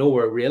came from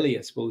nowhere, really,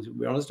 I suppose, to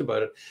be honest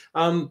about it.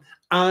 And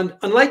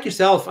like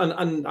yourself,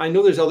 and I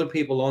know there's other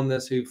people on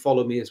this who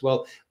follow me as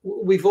well,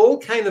 we've all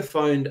kind of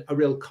found a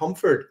real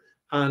comfort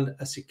and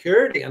a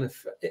security and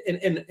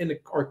in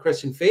our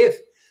Christian faith,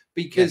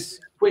 because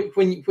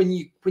when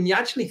you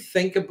actually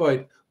think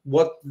about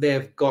what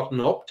they've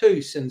gotten up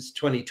to since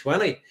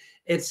 2020,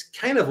 it's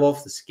kind of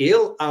off the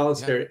scale,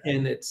 Alistair,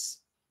 and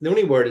it's the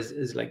only word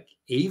is like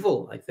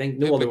evil. I think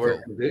no other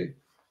word can do.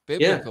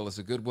 Biblical is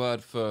a good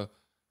word for.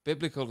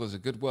 Biblical is a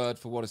good word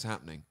for what is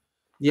happening.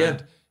 Yeah.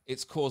 And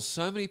it's caused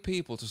so many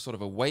people to sort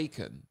of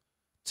awaken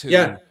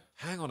to,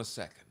 hang on a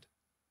second,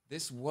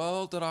 this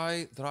world that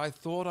I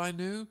thought I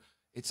knew,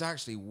 it's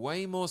actually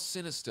way more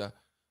sinister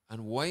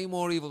and way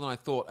more evil than I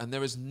thought. And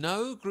there is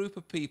no group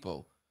of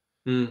people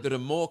that are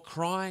more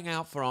crying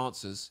out for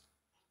answers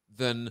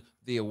than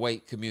the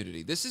awake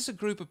community. This is a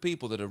group of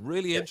people that are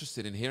really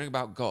interested in hearing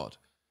about God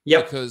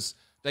because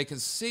they can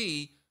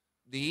see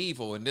the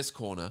evil in this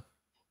corner.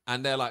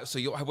 And they're like, so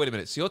wait a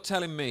minute. So you're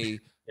telling me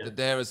that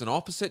there is an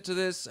opposite to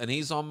this, and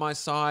he's on my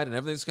side, and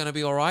everything's going to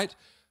be all right?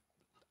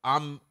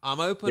 I'm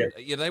open.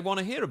 Yeah, they want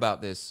to hear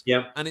about this.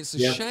 Yeah. And it's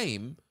a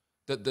shame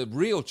that the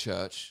real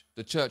church,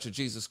 the Church of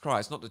Jesus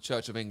Christ, not the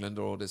Church of England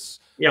or all this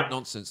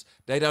nonsense,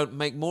 they don't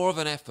make more of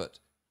an effort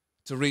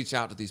to reach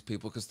out to these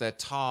people because they're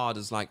tarred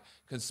as like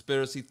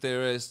conspiracy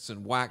theorists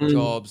and whack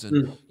jobs,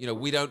 and you know,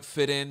 we don't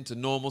fit into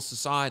normal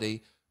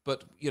society.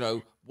 But you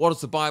know, what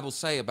does the Bible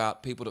say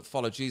about people that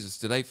follow Jesus?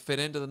 Do they fit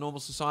into the normal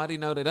society?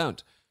 No, they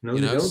don't. No,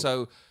 you know,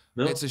 so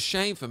it's a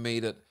shame for me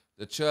that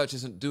the church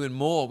isn't doing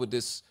more with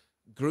this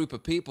group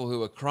of people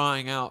who are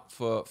crying out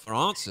for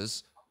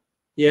answers.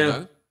 Yeah, you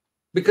know?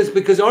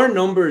 because our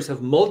numbers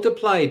have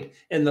multiplied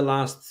in the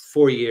last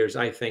 4 years.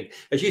 I think,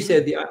 as you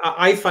said,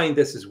 I find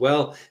this as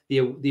well.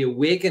 The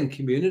awakened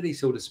community,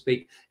 so to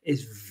speak,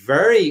 is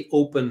very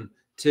open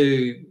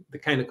to the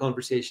kind of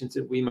conversations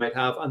that we might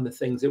have and the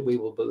things that we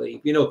will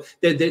believe. You know,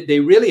 they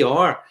really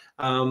are,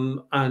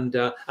 and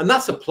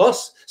that's a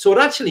plus. So it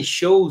actually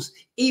shows,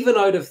 even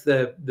out of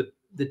the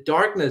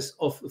darkness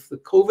of the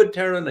COVID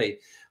tyranny,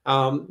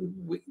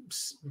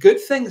 good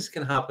things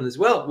can happen as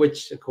well.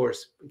 Which, of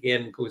course,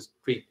 again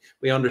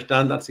we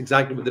understand that's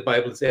exactly what the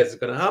Bible says is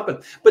going to happen.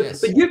 But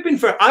you've been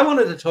I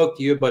wanted to talk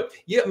to you about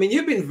you. I mean,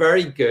 you've been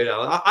very good.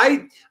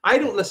 I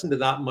don't listen to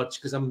that much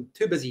because I'm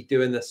too busy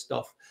doing this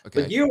stuff.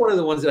 Okay. But you're one of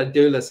the ones that I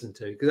do listen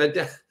to,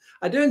 because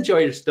I do enjoy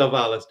your stuff,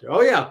 Alistair.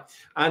 Oh yeah,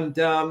 and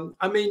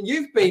I mean,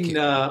 you've been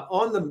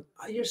on the.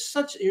 You're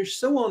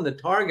so on the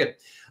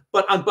target.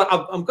 But I'm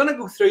going to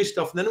go through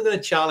stuff, and then I'm going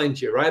to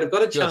challenge you. Right, I've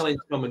got a challenge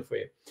coming for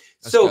you.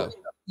 So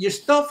your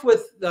stuff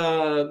with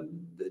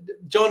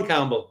John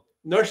Campbell,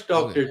 nurse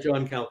doctor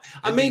John Campbell.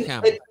 I mean,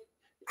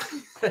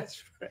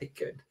 that's very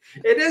good.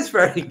 It is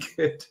very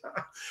good.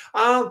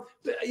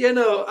 You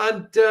know,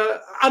 and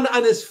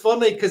it's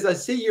funny because I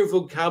see your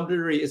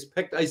vocabulary is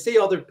picked. I see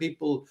other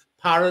people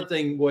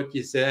parroting what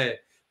you say.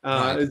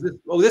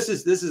 This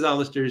is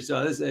Alistair's.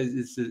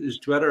 This is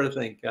Twitter, I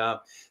think.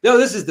 No,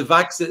 this is the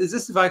vaccine. Is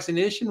this the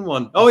vaccination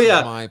one? Oh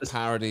yeah, my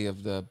parody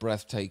of the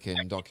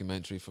breathtaking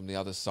documentary from the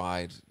other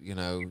side. You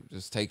know,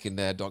 just taking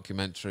their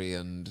documentary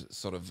and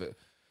sort of,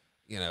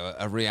 you know,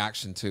 a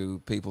reaction to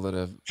people that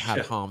have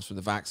had harms from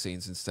the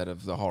vaccines instead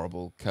of the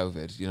horrible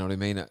COVID. You know what I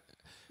mean?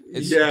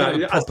 It's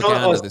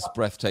propaganda. This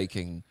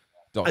breathtaking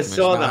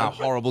documentary about how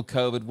horrible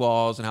COVID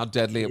was and how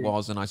deadly it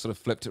was, and I sort of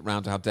flipped it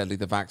around to how deadly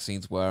the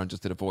vaccines were and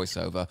just did a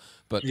voiceover.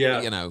 But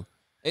you know,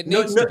 it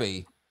needs to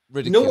be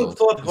ridiculed. No one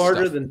fought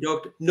harder than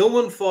Dr. No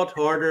one fought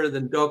harder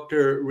than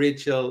Dr.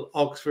 Rachel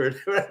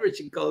Oxford, whatever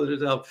she called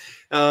herself,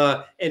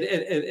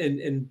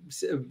 and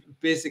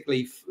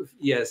basically,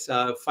 yes,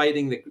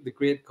 fighting the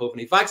great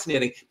COVID,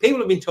 vaccinating. People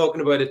have been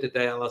talking about it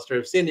today, Alistair.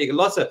 I've seen you get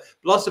lots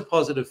of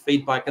positive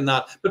feedback on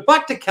that. But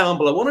back to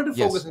Campbell, I wanted to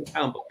focus on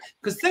Campbell,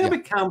 because the thing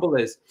about Campbell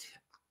is,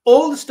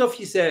 all the stuff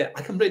you say,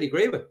 I completely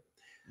agree with.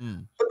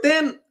 But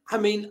then, I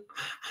mean,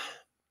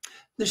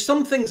 there's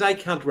some things I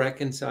can't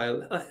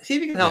reconcile. See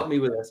if you can help me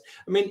with this.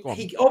 I mean,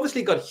 he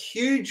obviously got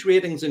huge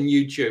ratings on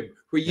YouTube,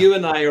 where you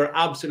and I are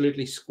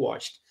absolutely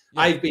squashed.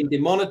 Yeah. I've been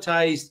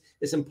demonetized.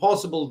 It's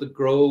impossible to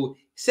grow.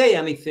 Say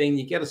anything,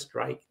 you get a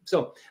strike.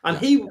 So, and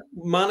he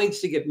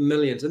managed to get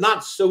millions, and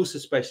that's so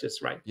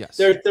suspicious, right? Yes.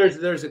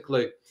 There's a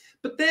clue.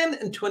 But then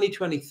in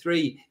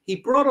 2023, he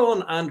brought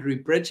on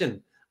Andrew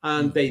Bridgen,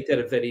 and they did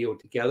a video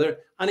together,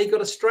 and he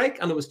got a strike,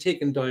 and it was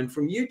taken down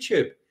from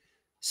YouTube.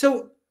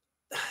 So,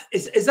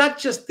 is that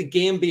just the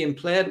game being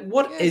played?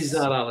 What is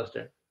that,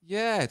 Alistair?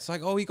 Yeah, it's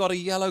like, oh, he got a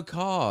yellow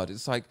card.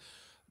 It's like,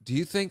 do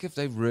you think if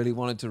they really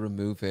wanted to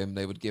remove him,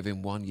 they would give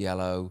him 1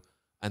 yellow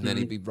and then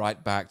he'd be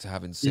right back to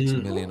having 6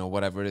 million or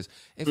whatever it is?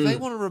 If they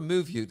want to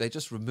remove you, they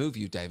just remove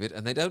you, David,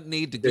 and they don't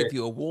need to give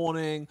you a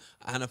warning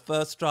and a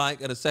first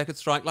strike and a second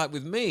strike. Like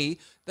with me,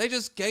 they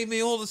just gave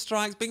me all the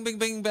strikes. Bing, bing,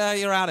 bing, bear,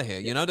 you're out of here.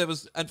 You know, there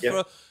was, and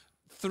for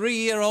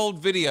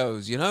 3-year-old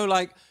videos, you know,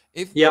 like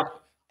if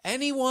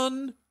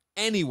anyone,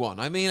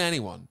 I mean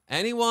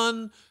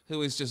anyone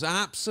who is just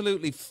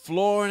absolutely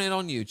flooring it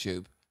on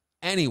YouTube,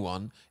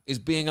 anyone is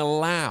being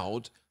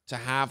allowed to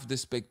have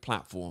this big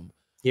platform.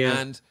 Yeah.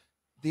 And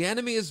the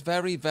enemy is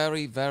very,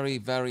 very, very,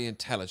 very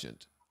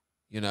intelligent.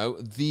 You know,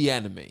 the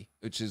enemy,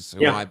 which is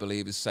who I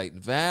believe is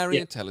Satan, very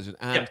intelligent.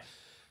 And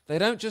they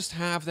don't just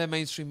have their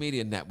mainstream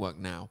media network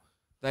now.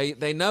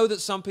 They know that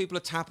some people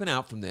are tapping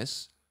out from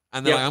this,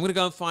 and they're like, I'm going to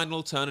go and find an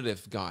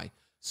alternative guy.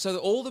 So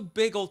all the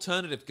big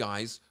alternative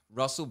guys,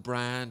 Russell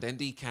Brand,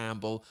 N.D.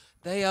 Campbell,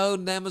 they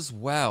own them as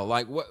well.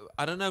 Like,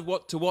 I don't know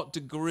to what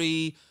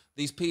degree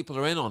these people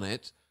are in on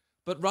it,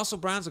 but Russell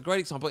Brand's a great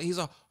example. He's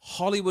a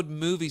Hollywood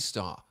movie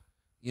star,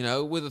 you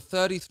know, with a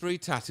 33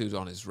 tattooed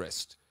on his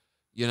wrist.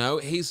 You know,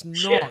 he's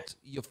not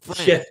your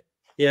friend.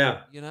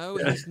 Yeah. You know,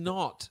 he's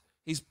not.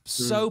 He's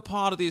so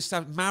part of the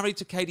establishment. Married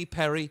to Katy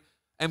Perry,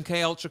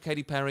 MK Ultra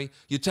Katy Perry.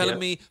 You're telling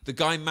me the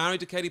guy married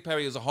to Katy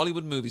Perry is a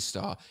Hollywood movie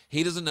star.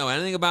 He doesn't know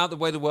anything about the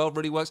way the world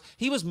really works.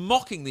 He was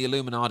mocking the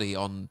Illuminati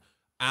on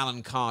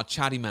Alan Carr,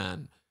 Chatty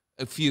Man,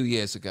 a few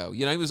years ago.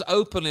 You know, he was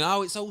openly,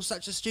 oh, it's all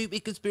such a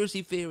stupid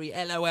conspiracy theory,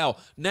 LOL.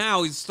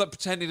 Now he's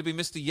pretending to be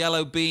Mr.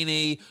 Yellow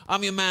Beanie.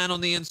 I'm your man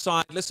on the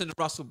inside. Listen to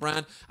Russell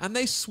Brand. And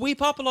they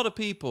sweep up a lot of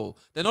people.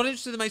 They're not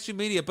interested in the mainstream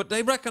media, but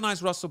they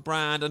recognize Russell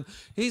Brand, and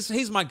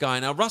he's my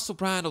guy now. Russell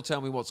Brand will tell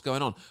me what's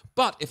going on.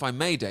 But if I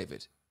may,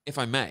 David, if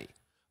I may,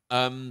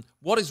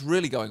 what is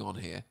really going on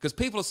here? Because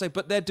people will say,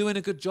 but they're doing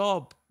a good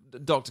job,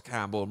 Dr.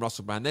 Campbell and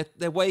Russell Brand.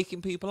 They're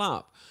waking people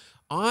up.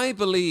 I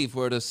believe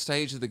we're at a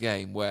stage of the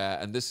game where,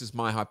 and this is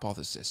my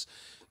hypothesis,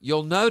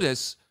 you'll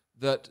notice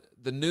that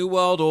the New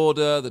World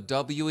Order, the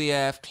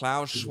WEF,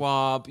 Klaus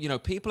Schwab, you know,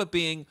 people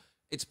are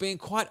it's being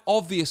quite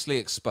obviously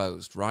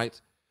exposed, right?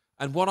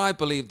 And what I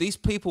believe, these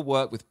people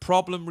work with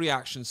problem,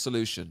 reaction,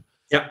 solution.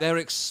 Yeah. They're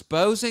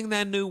exposing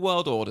their New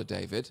World Order,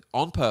 David,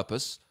 on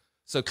purpose.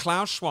 So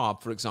Klaus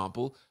Schwab, for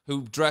example,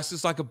 who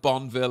dresses like a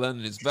Bond villain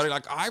and is very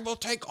like, I will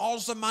take all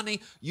the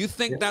money. You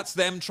think that's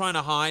them trying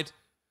to hide?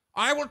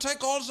 I will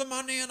take all the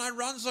money and I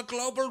run the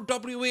global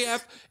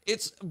WEF.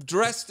 It's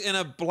dressed in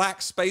a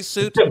black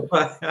spacesuit.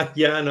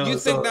 Yeah, I know. You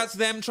think that's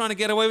them trying to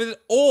get away with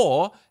it?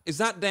 Or is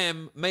that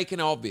them making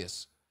it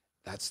obvious?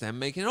 That's them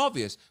making it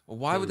obvious. Well,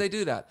 why would they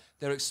do that?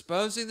 They're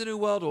exposing the New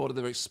World Order.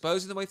 They're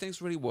exposing the way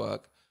things really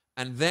work.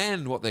 And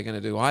then what they're going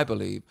to do, I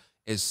believe,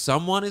 is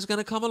someone is going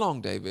to come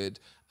along, David,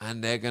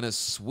 and they're going to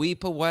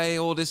sweep away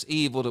all this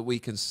evil that we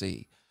can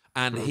see.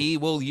 And he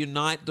will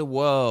unite the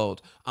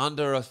world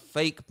under a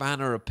fake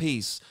banner of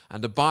peace.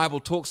 And the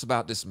Bible talks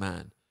about this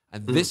man.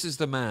 And this is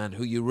the man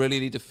who you really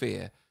need to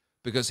fear,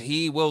 because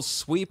he will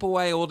sweep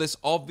away all this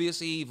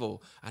obvious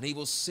evil. And he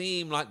will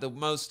seem like the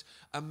most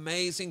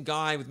amazing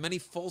guy with many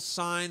false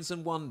signs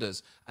and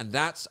wonders. And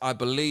that's, I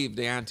believe,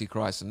 the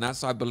Antichrist. And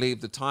that's, I believe,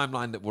 the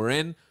timeline that we're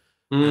in.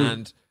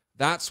 And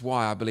that's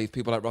why I believe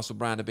people like Russell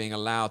Brand are being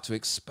allowed to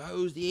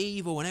expose the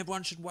evil, and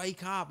everyone should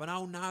wake up and,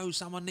 oh no,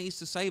 someone needs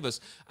to save us.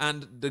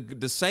 And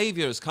the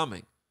savior is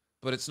coming,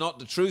 but it's not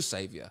the true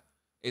savior.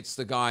 It's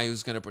the guy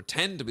who's going to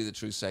pretend to be the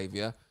true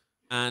savior.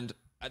 And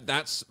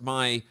that's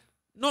my,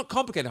 not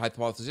complicated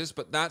hypothesis,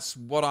 but that's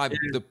what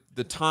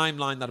the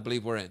timeline that I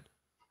believe we're in.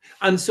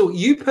 And so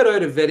you put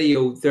out a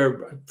video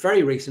there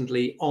very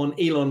recently on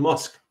Elon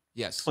Musk.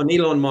 Yes. On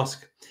Elon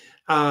Musk.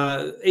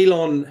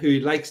 Elon,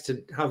 who likes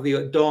to have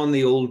don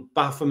the old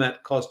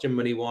Baphomet costume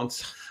when he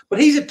wants, but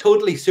he's a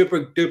totally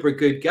super duper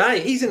good guy.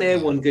 He's an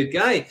A1 good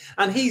guy,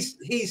 and he's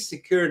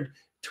secured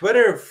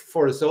Twitter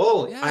for us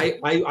all. Yeah.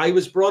 I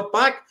was brought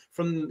back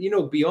from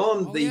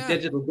beyond the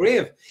digital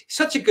grave.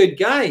 Such a good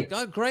guy.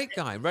 Great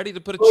guy, ready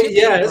to put a chip in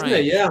your brain.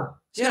 Isn't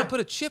he? Yeah, put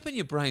a chip in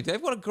your brain,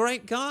 Dave. What a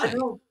great guy. I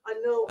know.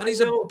 And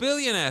he's a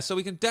billionaire, so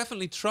we can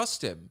definitely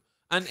trust him.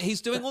 And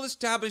he's doing all this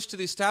damage to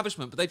the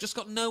establishment, but they've just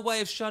got no way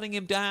of shutting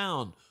him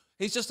down.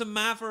 He's just a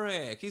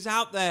maverick. He's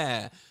out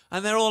there.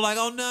 And they're all like,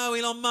 oh no,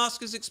 Elon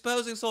Musk is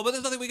exposing us all, but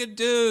there's nothing we can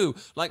do.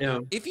 Like,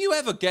 if you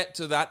ever get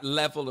to that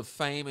level of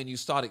fame and you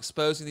start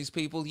exposing these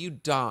people, you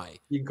die.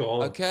 You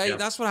go. Okay? Yeah.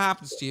 That's what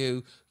happens to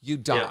you. You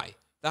die. Yeah.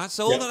 That's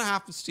all that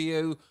happens to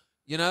you,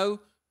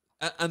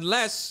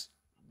 unless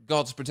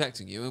God's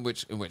protecting you, in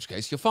which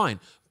case you're fine.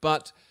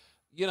 But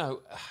you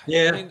know,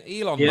 Yeah. I mean,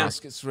 Elon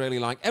Musk, it's really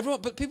like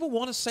everyone, but people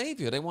want a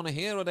savior. They want to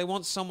hear, or they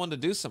want someone to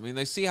do something.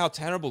 They see how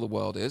terrible the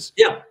world is.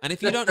 Yeah. And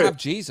if you don't have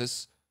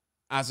Jesus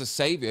as a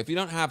savior, if you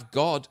don't have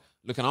God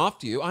looking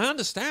after you, I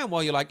understand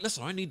why you're like,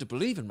 listen, I need to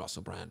believe in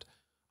Russell Brand.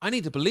 I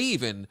need to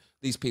believe in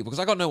these people because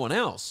I got no one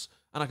else.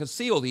 And I can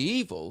see all the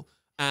evil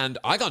and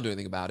I can't do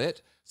anything about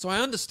it. So I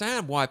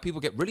understand why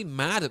people get really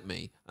mad at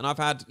me. And I've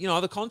had, you know,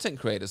 other content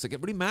creators that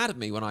get really mad at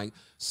me when I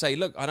say,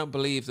 look, I don't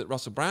believe that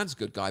Russell Brand's a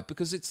good guy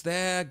because it's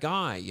their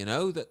guy, you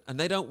know, that, and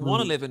they don't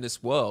want to live in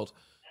this world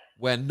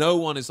where no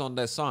one is on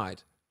their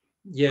side.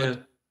 Yeah.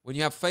 But when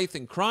you have faith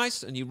in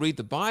Christ and you read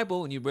the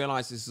Bible and you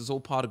realize this is all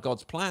part of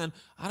God's plan,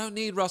 I don't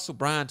need Russell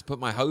Brand to put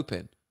my hope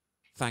in.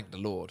 Thank the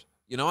Lord.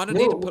 You know, I don't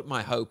need to put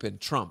my hope in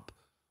Trump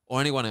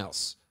or anyone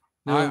else.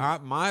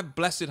 My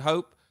blessed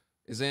hope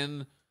is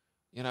in,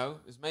 you know,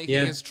 is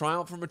making his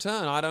triumphant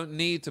return. I don't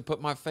need to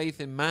put my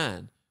faith in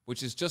man,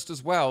 which is just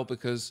as well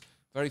because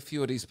very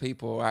few of these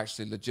people are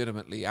actually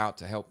legitimately out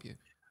to help you.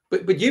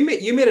 But you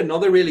made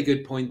another really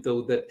good point,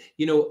 though, that,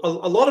 you know,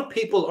 a lot of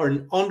people are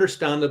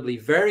understandably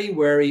very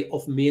wary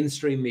of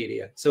mainstream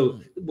media. So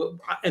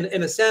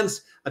in a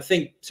sense, I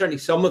think certainly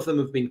some of them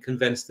have been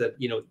convinced that,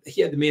 you know,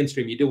 the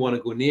mainstream you don't want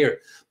to go near.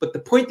 But the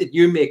point that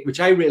you make,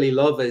 which I really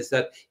love, is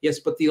that, yes,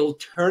 but the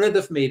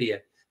alternative media,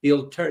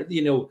 you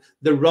know,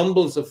 the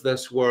Rumbles of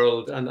this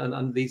world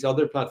and these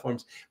other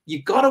platforms,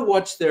 you got to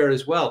watch there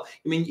as well.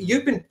 I mean,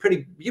 you've been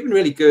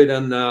really good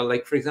on,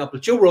 like, for example,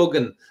 Joe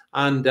Rogan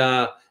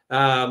and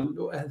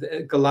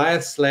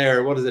Goliath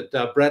Slayer, what is it?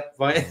 Brett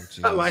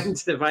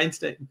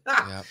Weinstein.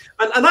 Yep.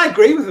 And I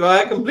agree with you.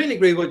 I completely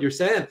agree with what you're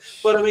saying.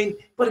 But I mean,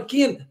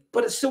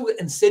 but it's so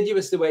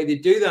insidious the way they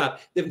do that.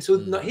 So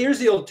here's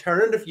the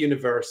alternative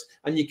universe,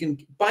 and you can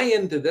buy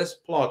into this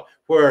plot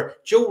where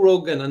Joe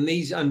Rogan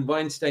and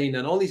Weinstein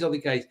and all these other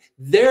guys,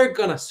 they're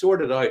gonna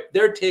sort it out.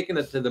 They're taking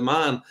it to the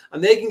man,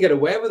 and they can get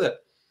away with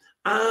it.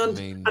 And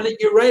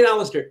you're right,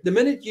 Alistair. The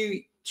minute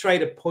you try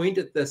to point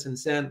at this and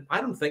saying, I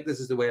don't think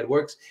this is the way it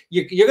works,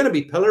 you're going to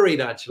be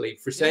pilloried actually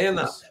for saying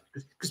that,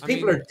 because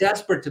people are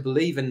desperate to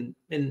believe in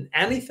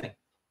anything.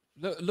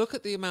 Look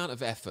at the amount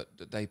of effort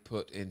that they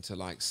put into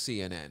like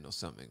CNN or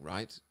something,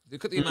 right?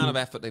 Look at the amount of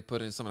effort they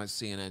put in something like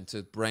CNN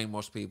to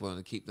brainwash people and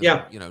to keep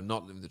them, you know,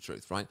 not living the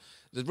truth, right?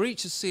 The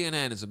reach of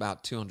CNN is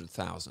about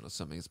 200,000 or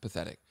something. It's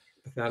pathetic.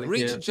 The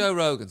reach of Joe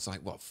Rogan's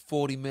like, what,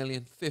 40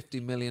 million, 50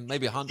 million,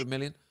 maybe 100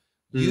 million?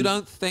 You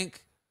don't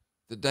think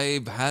that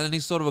they've had any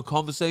sort of a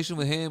conversation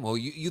with him, or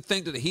you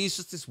think that he's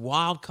just this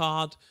wild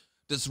card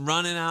that's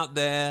running out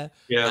there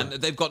and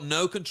they've got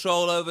no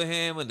control over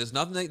him and there's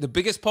nothing, the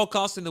biggest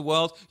podcast in the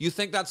world, you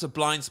think that's a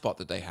blind spot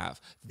that they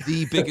have,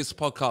 the biggest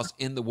podcast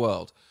in the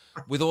world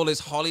with all his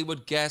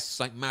Hollywood guests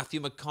like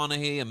Matthew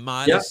McConaughey and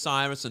Miley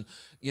Cyrus and,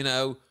 you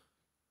know,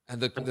 and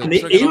the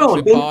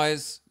trigonometry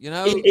boys, you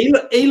know.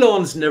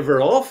 Elon's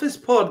never off his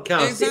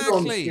podcast.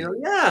 Exactly. You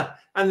know,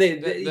 and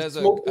there's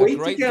a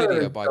great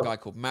video by a guy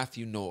called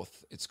Matthew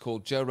North. It's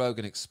called Joe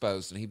Rogan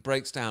Exposed, and he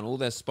breaks down all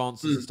their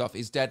sponsors and stuff.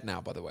 He's dead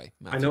now, by the way.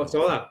 I know, I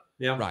saw that.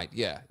 Yeah. Right,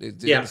 yeah. It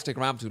didn't stick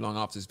around too long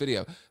after this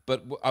video.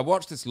 But I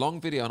watched this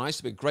long video, and I used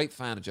to be a great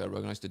fan of Joe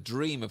Rogan. I used to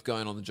dream of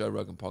going on the Joe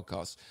Rogan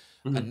podcast.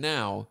 And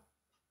now,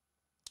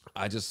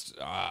 there's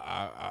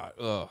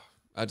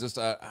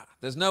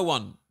no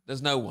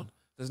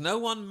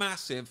one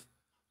massive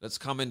that's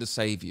coming to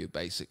save you,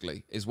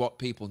 basically, is what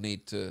people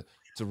need to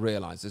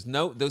realize.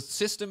 The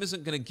system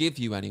isn't going to give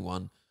you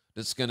anyone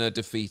that's going to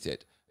defeat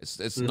it.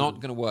 It's not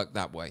going to work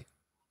that way.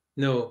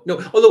 No.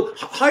 Although,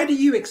 how do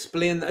you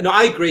explain that? No,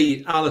 I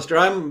agree, Alistair.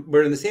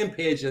 We're on the same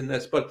page in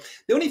this. But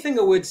the only thing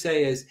I would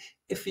say is,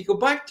 if you go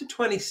back to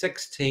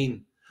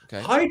 2016,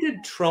 how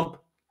did Trump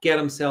get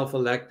himself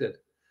elected?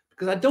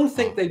 Because I don't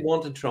think they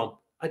wanted Trump.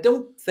 I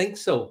don't think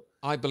so.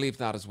 I believe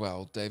that as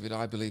well, David.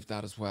 I believe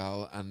that as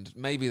well. And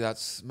maybe that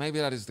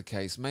is the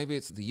case. Maybe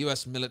it's the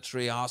US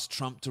military asked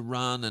Trump to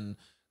run and,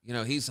 you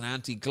know, he's an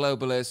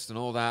anti-globalist and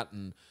all that.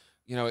 And,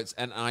 you know,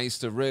 I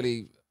used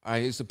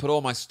to put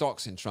all my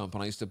stocks in Trump,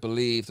 and I used to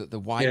believe that the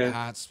white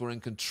hats were in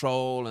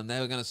control and they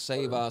were going to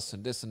save us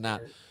and this and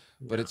that.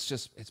 But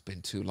it's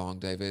been too long,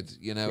 David.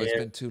 You know, it's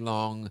been too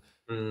long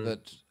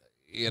that,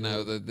 you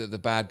know, the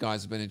bad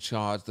guys have been in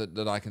charge,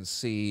 that I can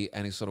see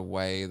any sort of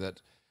way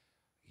that,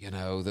 you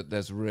know, that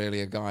there's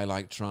really a guy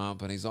like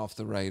Trump and he's off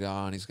the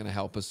radar and he's going to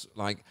help us.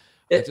 Like,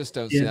 I just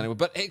don't see anyone.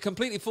 But it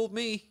completely fooled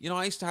me. You know,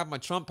 I used to have my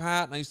Trump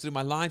hat and I used to do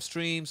my live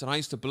streams and I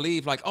used to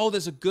believe like, oh,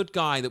 there's a good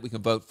guy that we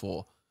can vote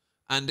for.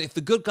 And if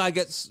the good guy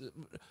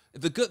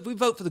we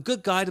vote for the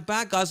good guy, the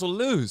bad guys will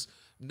lose.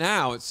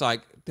 Now it's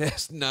like,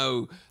 there's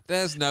no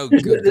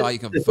good guy you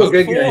can vote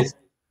for. Guys.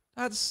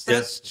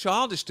 That's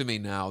childish to me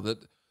now that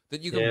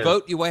you can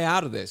vote your way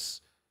out of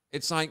this.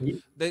 It's like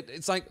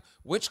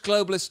which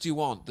globalist do you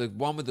want? The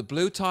one with the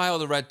blue tie or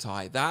the red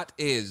tie? That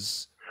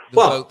is the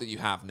vote that you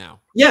have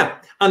now. Yeah,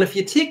 and if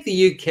you take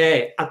the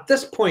UK at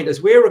this point,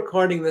 as we're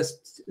recording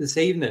this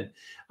evening,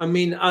 I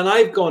mean, and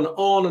I've gone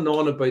on and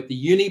on about the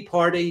Uni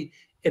Party.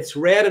 It's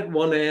red at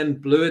one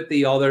end, blue at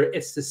the other.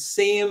 It's the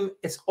same.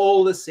 It's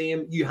all the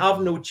same. You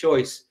have no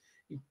choice.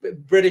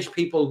 British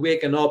people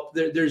waking up.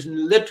 There's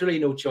literally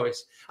no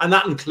choice. And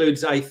that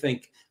includes, I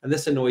think, and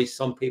this annoys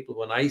some people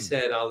when I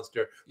said,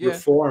 Alistair,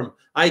 reform.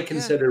 I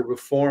consider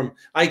reform.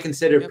 I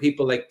consider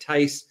people like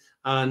Tice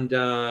and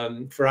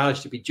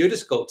Farage to be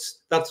Judas goats.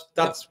 That's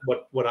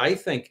what I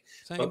think.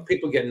 Same. But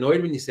people get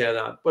annoyed when you say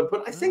that. But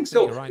I think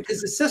so, right.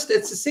 because the system,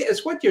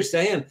 it's what you're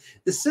saying.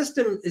 The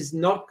system is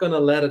not going to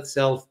let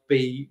itself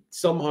be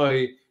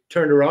somehow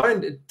turned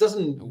around. It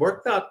doesn't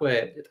work that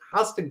way. It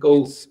has to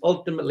go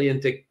ultimately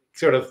into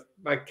sort of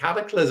a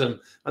cataclysm,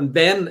 and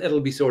then it'll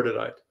be sorted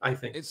out, I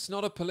think. It's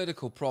not a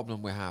political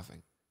problem we're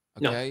having.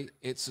 Okay,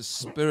 it's a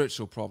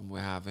spiritual problem we're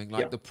having.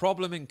 Like the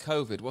problem in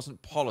COVID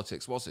wasn't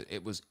politics, was it?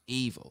 It was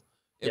evil.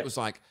 It was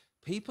like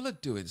people are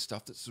doing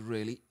stuff that's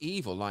really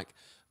evil, like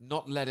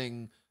not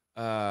letting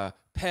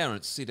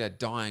parents see their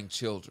dying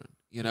children,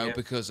 you know,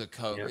 because of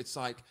COVID. It's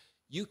like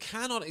you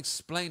cannot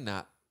explain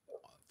that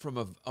from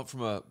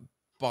a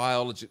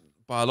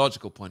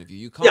biological point of view.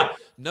 You can't.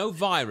 No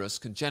virus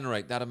can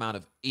generate that amount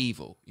of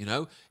evil. You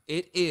know,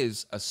 it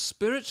is a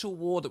spiritual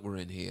war that we're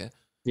in here.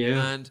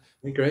 And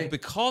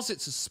because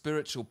it's a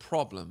spiritual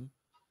problem,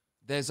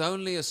 there's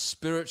only a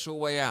spiritual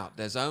way out.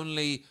 There's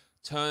only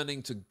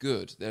turning to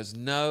good. There's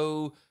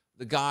no,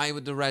 the guy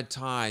with the red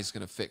tie is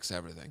going to fix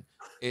everything.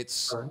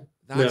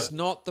 That's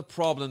not the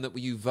problem, that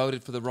you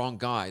voted for the wrong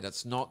guy.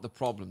 That's not the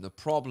problem. The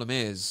problem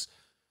is,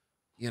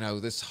 you know,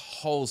 this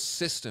whole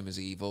system is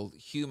evil.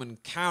 Human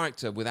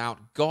character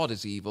without God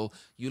is evil.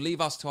 You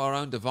leave us to our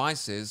own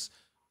devices,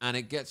 and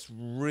it gets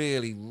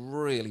really,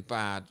 really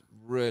bad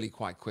really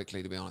quite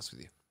quickly, to be honest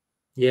with you.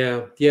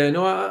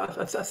 No,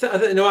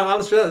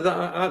 Alistair,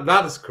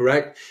 that is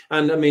correct.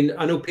 And I mean,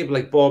 I know people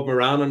like Bob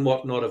Moran and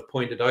whatnot have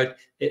pointed out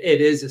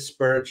it is a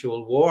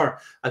spiritual war.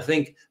 I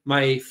think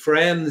my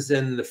friends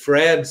in the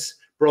Freds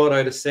brought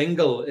out a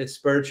single,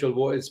 spiritual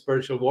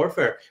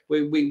warfare.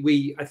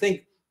 I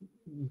think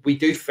we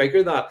do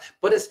figure that,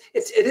 but it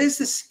is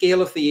the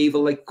scale of the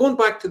evil. Like going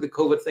back to the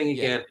COVID thing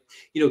again,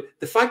 you know,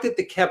 the fact that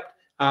they kept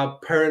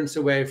parents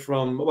away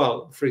from,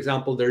 well, for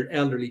example, their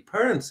elderly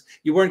parents.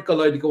 You weren't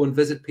allowed to go and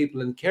visit people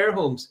in care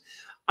homes.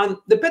 And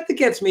the bit that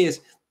gets me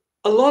is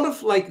a lot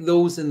of like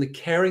those in the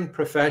caring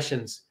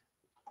professions,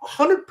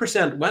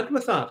 100% went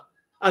with that.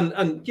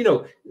 And you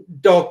know,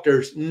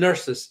 doctors,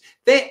 nurses,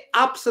 they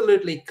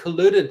absolutely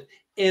colluded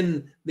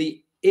in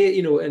the,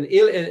 you know,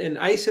 in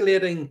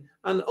isolating,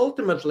 and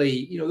ultimately,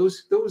 you know,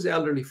 those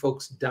elderly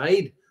folks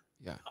died.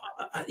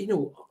 You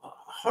know, a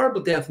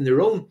horrible death in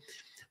their own.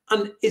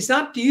 And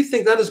do you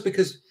think that is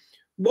because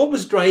what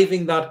was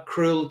driving that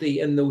cruelty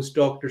in those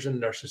doctors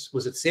and nurses?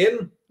 Was it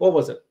Satan? What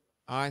was it?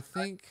 I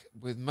think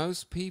with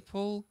most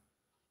people,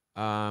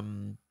 I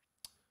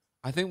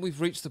think we've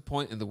reached the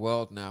point in the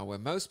world now where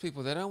most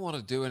people, they don't want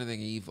to do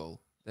anything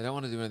evil. They don't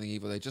want to do anything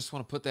evil. They just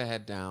want to put their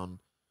head down,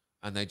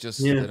 and they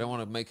don't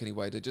want to make any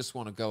way. They just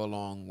want to go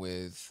along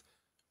with,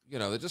 you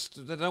know,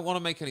 they don't want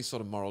to make any sort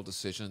of moral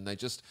decision.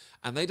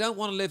 And they don't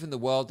want to live in the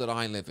world that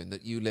I live in,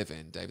 that you live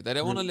in, David. They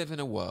don't want to live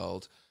in a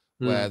world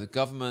where the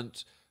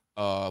government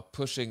are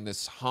pushing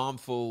this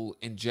harmful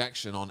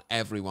injection on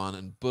everyone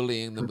and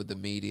bullying them with the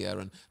media.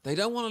 And they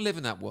don't want to live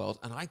in that world.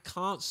 And I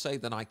can't say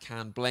that I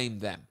can blame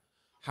them.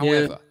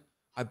 However,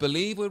 I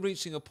believe we're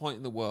reaching a point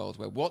in the world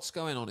where what's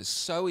going on is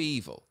so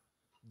evil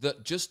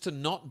that just to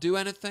not do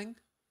anything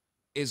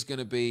is going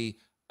to be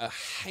a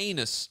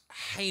heinous,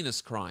 heinous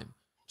crime.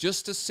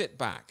 Just to sit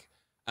back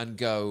and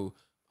go,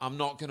 I'm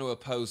not going to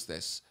oppose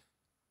this,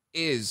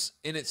 is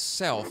in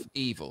itself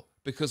evil.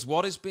 Because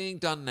what is being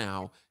done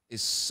now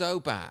is so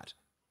bad,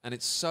 and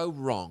it's so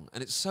wrong,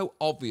 and it's so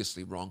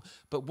obviously wrong.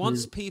 But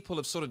once people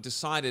have sort of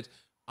decided,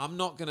 I'm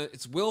not going to,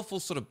 it's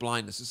willful sort of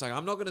blindness. It's like,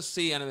 I'm not going to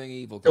see anything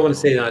evil. I want to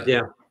say that,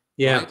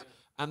 Right?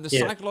 And the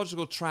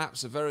psychological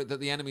traps that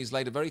the enemy's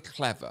laid are very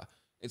clever.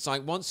 It's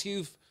like once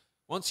you've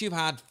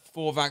had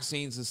 4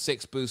 vaccines and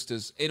 6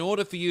 boosters, in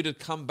order for you to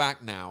come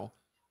back now,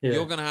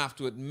 you're going to have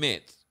to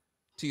admit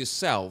to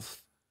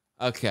yourself,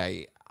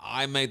 okay,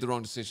 I made the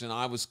wrong decision.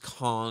 I was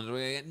conned.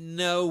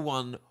 No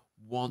one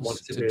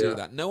wants to do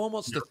that. No one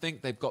wants to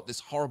think they've got this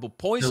horrible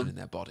poison in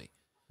their body.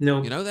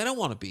 You know, they don't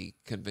want to be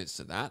convinced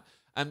of that.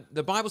 And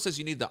the Bible says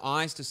you need the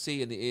eyes to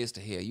see and the ears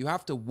to hear. You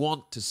have to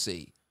want to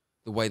see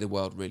the way the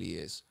world really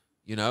is.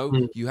 You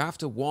know, you have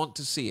to want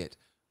to see it.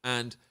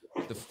 And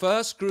the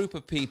first group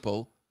of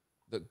people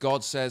that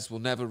God says will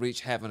never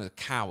reach heaven are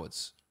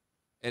cowards.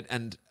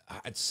 And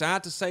it's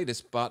sad to say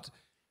this, but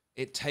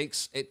it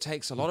takes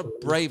a lot of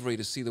bravery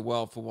to see the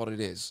world for what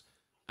it is.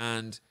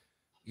 And,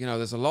 you know,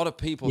 there's a lot of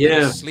people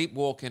that are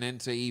sleepwalking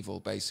into evil,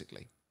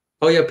 basically.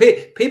 Oh, yeah.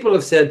 People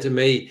have said to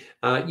me,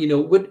 you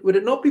know, would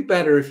it not be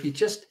better if you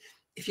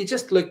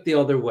just looked the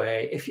other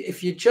way?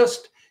 If you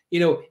just, you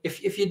know,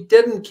 if you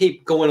didn't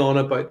keep going on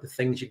about the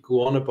things you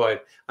go on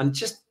about and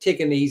just take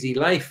an easy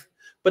life.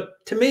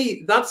 But to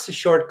me, that's a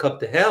shortcut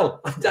to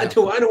hell. I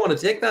don't want to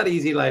take that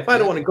easy life. I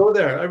don't want to go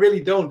there. I really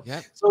don't.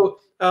 So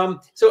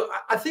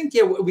I think,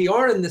 we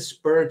are in this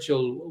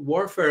spiritual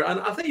warfare.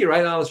 And I think you're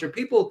right, Alistair.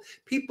 People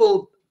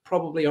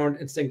probably aren't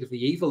instinctively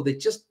evil. They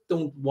just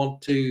don't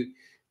want to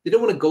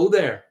go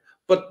there.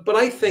 But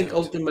I think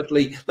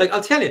ultimately, like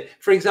I'll tell you,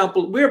 for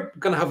example, we're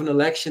going to have an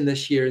election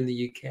this year in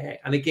the UK.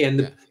 And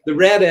again, the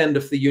red end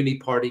of the uni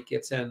party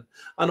gets in.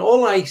 And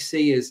all I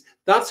see is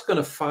that's going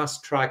to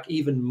fast track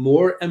even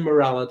more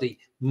immorality,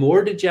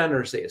 more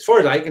degeneracy, as far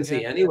as I can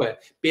see anyway,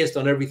 based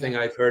on everything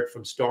I've heard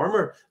from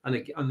Stormer and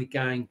the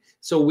gang.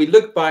 So we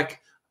look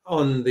back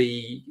on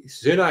the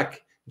Sunak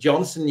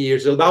Johnson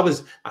years, so that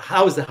was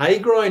the high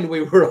ground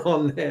we were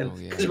on then,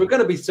 because we're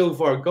going to be so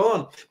far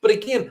gone. But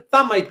again,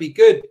 that might be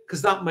good,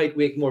 because that might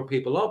wake more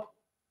people up.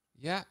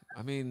 Yeah,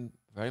 I mean,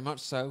 very much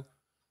so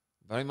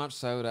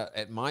that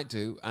it might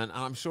do, and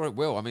I'm sure it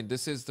will. I mean,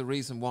 this is the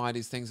reason why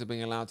these things are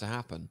being allowed to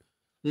happen,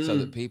 so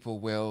that people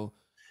will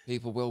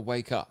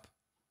wake up.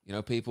 You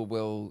know, people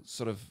will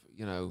sort of,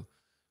 you know,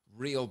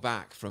 reel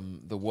back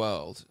from the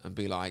world and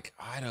be like,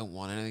 I don't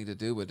want anything to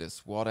do with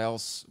this. What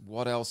else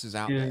is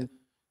out there?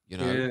 You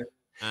know,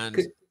 and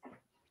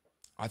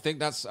I think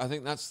that's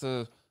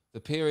the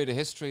period of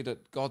history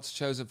that God's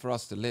chosen for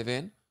us to live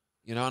in.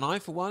 You know, and I,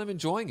 for one, am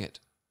enjoying it.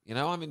 You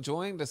know, I'm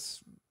enjoying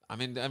this. I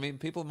mean,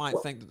 people might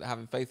think that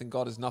having faith in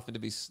God is nothing to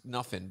be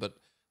nothing, but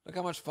look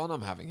how much fun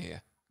I'm having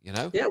here. You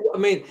know? Yeah, well, I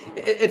mean,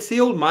 it's the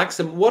old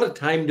maxim: "What a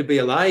time to be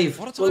alive!"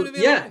 What a time to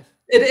be alive!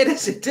 It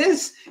is. It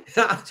is.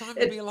 What a time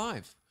to be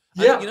alive.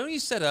 Yeah. And, you know, you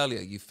said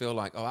earlier, you feel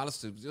like, oh,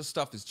 Alistair, your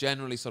stuff is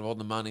generally sort of on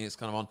the money. It's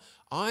kind of on.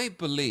 I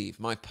believe,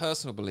 my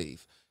personal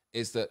belief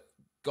is that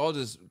God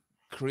has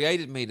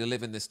created me to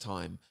live in this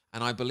time.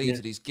 And I believe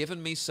that he's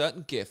given me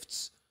certain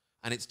gifts,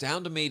 and it's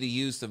down to me to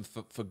use them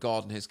for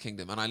God and his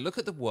kingdom. And I look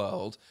at the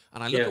world,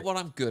 and I look at what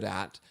I'm good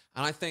at,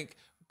 and I think,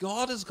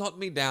 God has got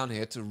me down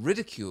here to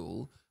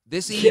ridicule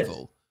this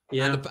evil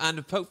and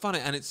to poke fun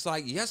at it. And it's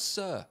like, yes,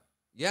 sir.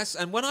 Yes.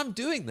 And when I'm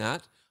doing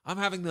that, I'm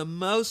having the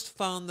most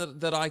fun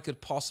that I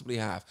could possibly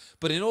have.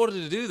 But in order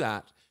to do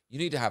that, you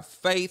need to have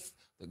faith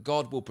that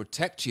God will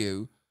protect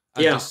you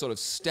and just sort of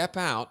step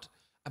out.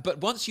 But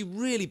once you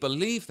really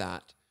believe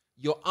that,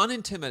 you're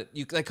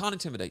unintimidated. They can't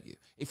intimidate you.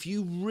 If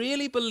you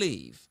really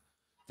believe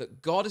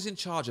that God is in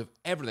charge of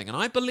everything, and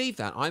I believe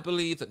that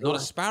not a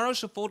sparrow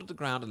shall fall to the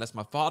ground unless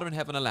my Father in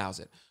heaven allows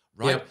it,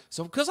 right? Yeah.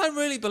 So because I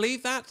really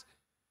believe that,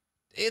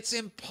 it's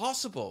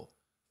impossible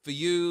for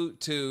you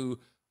to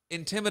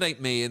intimidate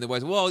me in the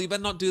ways, well, you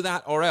better not do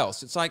that or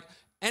else. It's like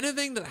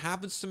anything that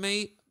happens to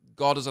me,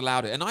 God has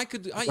allowed it. And I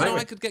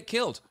could get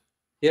killed,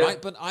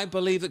 right? But I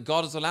believe that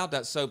God has allowed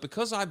that. So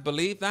because I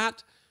believe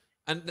that,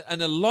 and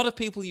a lot of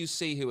people you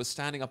see who are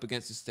standing up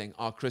against this thing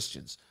are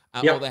Christians,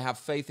 or they have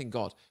faith in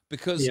God.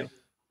 Because,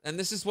 and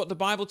this is what the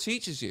Bible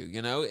teaches you,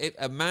 you know,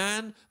 a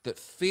man that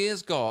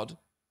fears God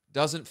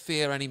doesn't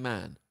fear any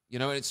man. You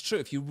know, and it's true.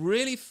 If you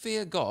really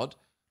fear God,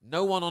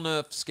 no one on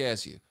earth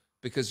scares you,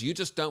 because you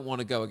just don't want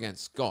to go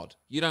against God.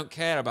 You don't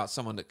care about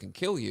someone that can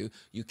kill you.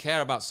 You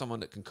care about someone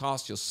that can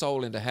cast your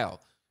soul into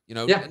hell. You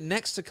know,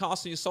 next to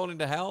casting your soul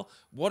into hell,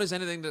 what is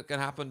anything that can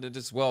happen in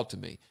this world to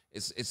me?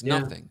 It's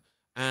nothing.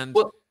 And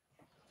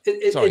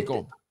sorry, go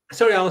on.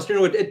 Sorry, Alistair.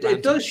 You know,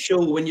 it does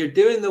show when you're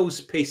doing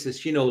those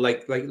pieces. You know,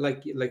 like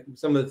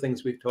some of the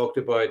things we've talked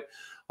about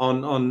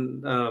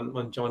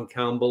on John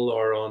Campbell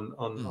or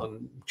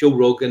on Joe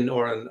Rogan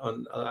or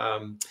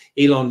on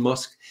Elon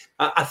Musk.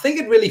 I think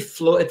it really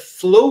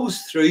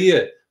flows through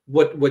you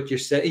what you're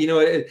saying. You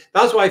know,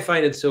 that's why I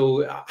find it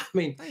so. I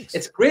mean,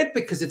 it's great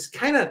because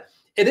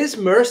it is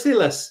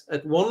merciless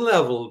at one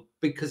level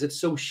because it's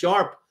so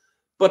sharp,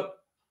 but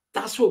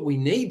that's what we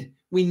need.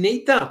 We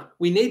need that.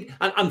 We need,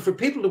 and for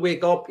people to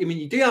wake up, I mean,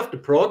 you do have to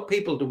prod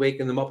people to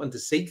waken them up and to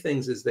see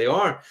things as they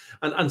are.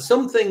 And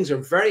some things are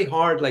very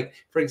hard. Like,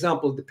 for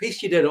example, the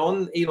piece you did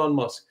on Elon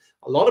Musk,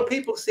 a lot of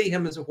people see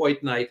him as a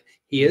white knight.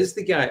 He is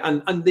the guy.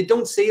 And they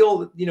don't see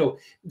all, you know,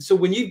 so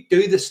when you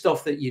do the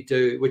stuff that you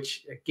do,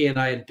 which again,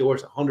 I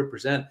endorse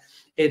 100%,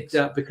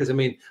 because I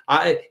mean,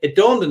 it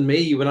dawned on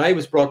me when I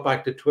was brought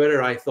back to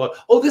Twitter. I thought,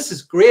 oh, this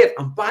is great,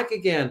 I'm back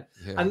again.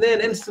 And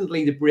then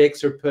instantly the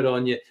brakes are put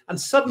on you, and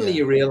suddenly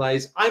you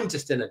realize I'm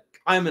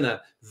in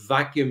a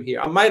vacuum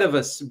here. I might have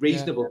a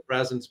reasonable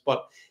presence,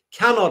 but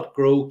cannot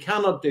grow,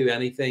 cannot do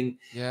anything,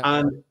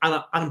 and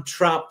I'm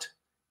trapped.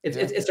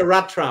 It's a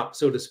rat trap,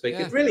 so to speak.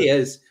 It really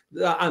is.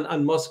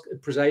 And Musk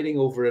presiding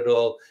over it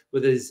all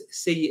with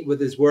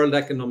his World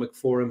Economic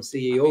Forum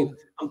CEO.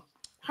 I mean,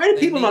 how do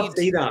people not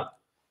see that?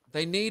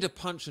 They need a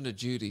Punch and a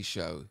Judy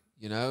show,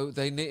 you know.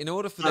 They need, in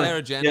order for their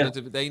agenda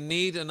they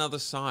need another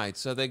side.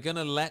 So they're going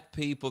to let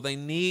people. They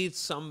need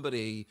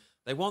somebody.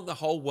 They want the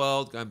whole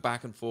world going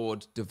back and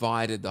forward,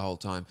 divided the whole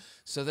time.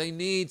 So they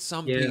need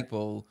some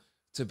people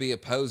to be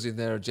opposing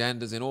their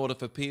agendas in order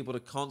for people to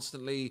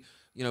constantly,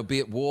 you know, be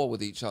at war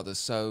with each other.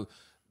 So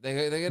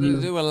they're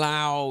going to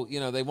allow, you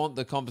know, they want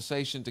the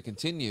conversation to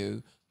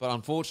continue. But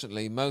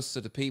unfortunately, most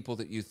of the people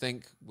that you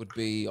think would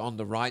be on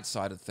the right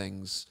side of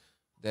things,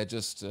 they're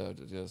just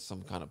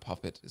some kind of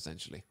puppet,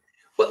 essentially.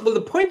 Well, the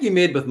point you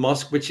made with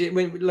Musk, which,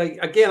 like,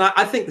 again,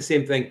 I think the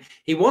same thing.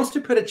 He wants to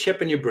put a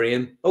chip in your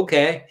brain.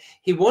 Okay.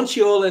 He wants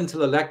you all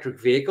into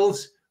electric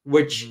vehicles,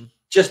 which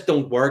just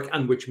don't work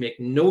and which make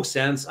no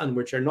sense and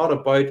which are not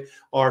about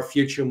our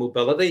future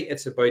mobility.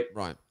 It's about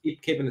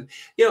keeping it,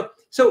 you know.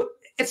 So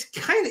it's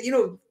kind of, you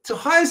know, so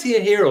how is he a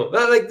hero?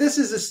 Like this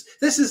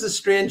is a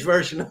strange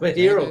version of a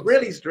hero, David,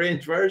 really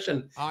strange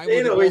version. I You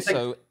would know,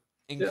 also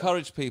yeah.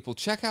 encourage people,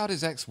 check out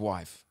his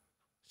ex-wife.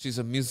 She's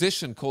a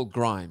musician called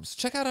Grimes.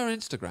 Check out her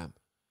Instagram.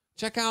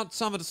 Check out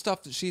some of the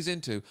stuff that she's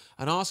into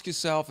and ask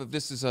yourself if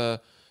this is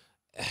a,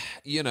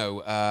 you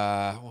know,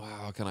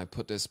 how can I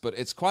put this? But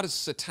it's quite a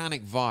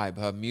satanic vibe,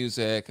 her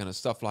music and her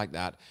stuff like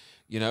that,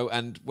 you know.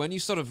 And when you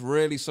sort of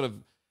really sort of,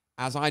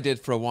 as I did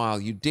for a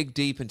while, you dig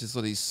deep into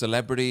sort of these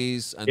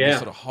celebrities and this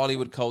sort of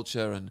Hollywood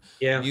culture and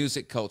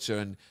music culture,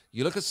 and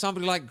you look at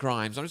somebody like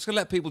Grimes. I'm just going to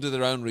let people do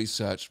their own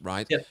research,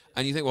 right? Yeah.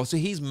 And you think, well, so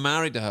he's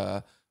married to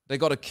her. They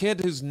got a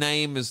kid whose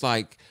name is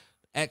like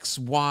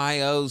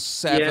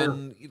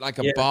XY07, like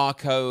a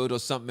barcode or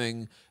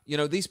something. You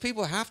know, these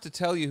people have to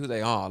tell you who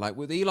they are. Like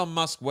with Elon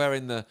Musk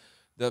wearing the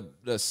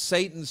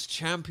Satan's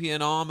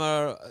champion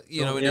armor,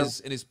 you know, in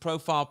his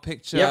profile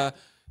picture. Yeah.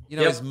 You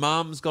know, his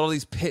mum's got all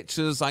these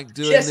pictures, like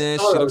doing this.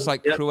 She looks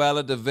like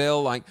Cruella de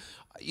Vil. Like,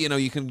 you know,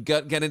 you can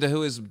get into who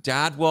his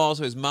dad was,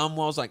 who his mum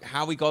was, like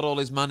how he got all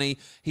his money.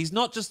 He's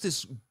not just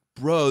this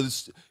bro.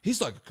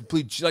 He's like a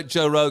complete, like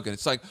Joe Rogan.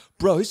 It's like,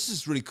 bro, he's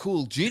this really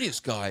cool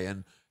genius guy,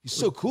 and he's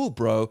so cool,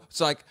 bro.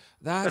 It's like,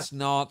 that's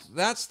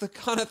the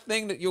kind of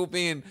thing that you're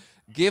being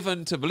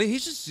given to believe.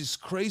 He's just this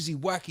crazy,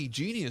 wacky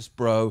genius,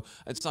 bro.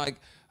 It's like,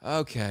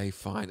 okay,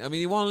 fine. I mean,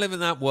 you want to live in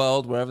that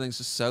world where everything's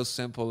just so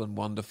simple and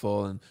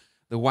wonderful, and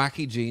the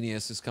wacky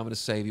genius is coming to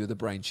save you with the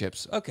brain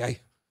chips. Okay,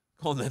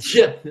 go on then.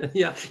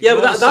 Yeah.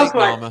 But that's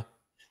why.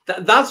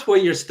 That's why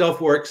your stuff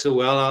works so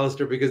well,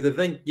 Alistair, because the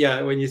thing,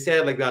 when you say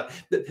it like that,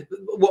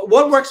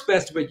 what works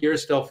best about your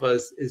stuff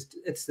is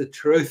it's the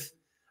truth.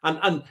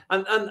 And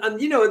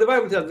you know, the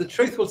Bible says the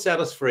truth will set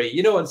us free,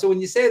 you know. And so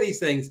when you say these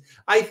things,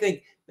 I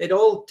think it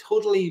all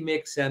totally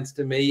makes sense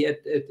to me.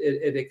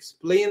 It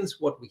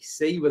explains what we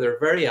see with our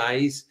very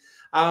eyes.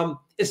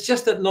 It's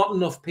just that not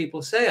enough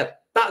people say it.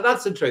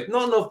 That's the truth.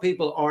 Not enough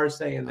people are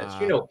saying this.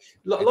 You know,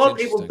 a lot of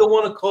people don't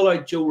want to call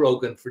out Joe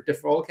Rogan for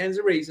all kinds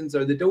of reasons,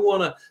 or they don't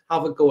want to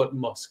have a go at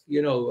Musk.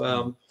 You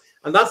know,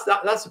 and that's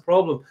the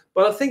problem.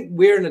 But I think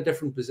we're in a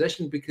different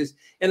position because,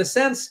 in a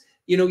sense,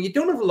 you know, you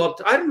don't have a lot.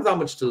 I don't have that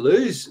much to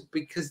lose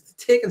because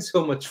they're taking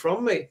so much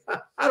from me.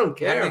 I don't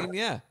care. I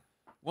mean,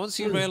 once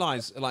you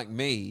realize, like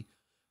me,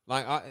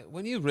 like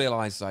when you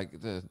realize, like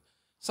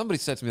somebody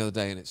said to me the other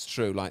day, and it's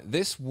true, like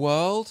this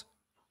world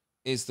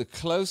is the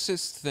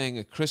closest thing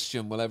a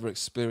Christian will ever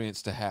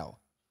experience to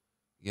hell,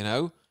 you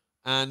know,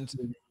 and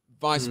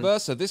vice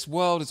versa. This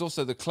world is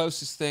also the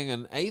closest thing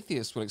an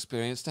atheist will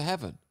experience to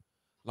heaven.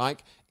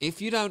 Like,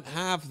 if you don't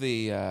have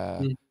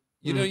the,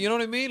 you know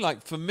what I mean?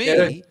 Like, for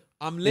me,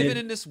 I'm living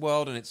in this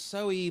world, and it's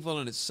so evil,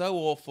 and it's so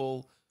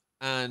awful,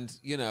 and,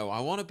 you know, I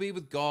want to be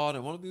with God, I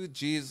want to be with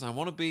Jesus, I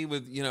want to be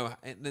with, you know,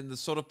 in the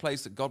sort of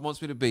place that God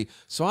wants me to be.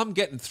 So I'm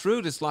getting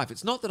through this life.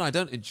 It's not that I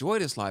don't enjoy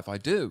this life. I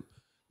do,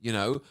 you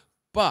know,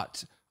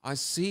 but I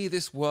see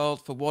this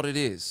world for what it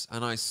is,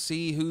 and I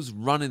see who's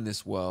running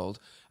this world,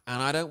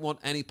 and I don't want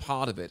any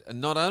part of it. And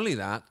not only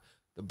that,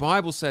 the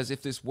Bible says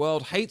if this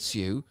world hates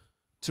you,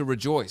 to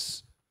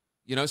rejoice.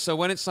 You know, so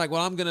when it's like,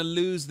 well, I'm going to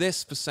lose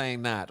this for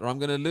saying that, or I'm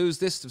going to lose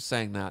this for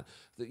saying that,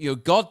 you know,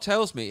 God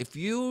tells me,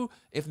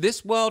 if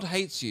this world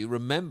hates you,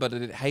 remember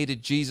that it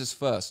hated Jesus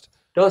first.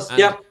 That's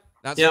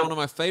one of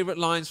my favorite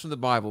lines from the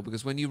Bible,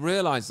 because when you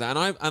realize that,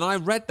 and I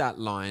read that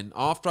line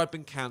after I'd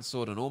been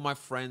cancelled and all my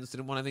friends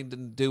didn't want anything to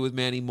do with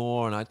me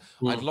anymore, and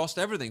I'd lost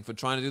everything for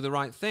trying to do the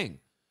right thing.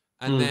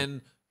 And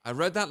then I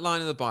read that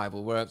line in the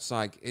Bible where it's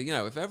like, you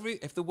know,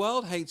 if the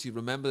world hates you,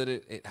 remember that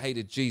it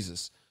hated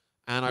Jesus.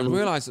 And I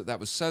realized that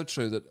was so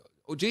true, that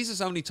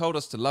Jesus only told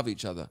us to love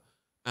each other.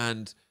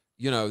 And,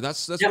 you know,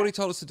 that's what he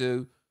told us to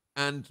do.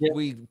 And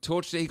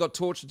he got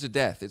tortured to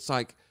death. It's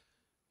like,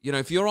 you know,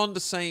 if you're on the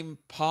same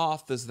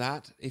path as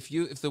that,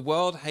 if the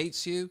world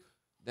hates you,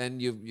 then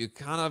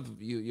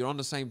you're on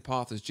the same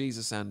path as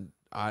Jesus. And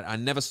I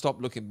never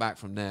stopped looking back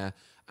from there.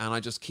 And I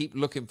just keep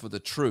looking for the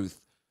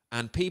truth.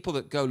 And people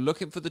that go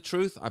looking for the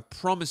truth, I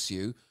promise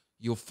you,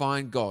 you'll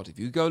find God. If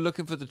you go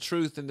looking for the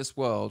truth in this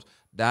world,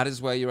 that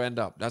is where you end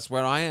up. That's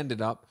where I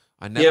ended up.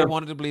 I never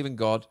wanted to believe in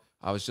God.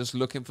 I was just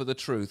looking for the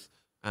truth.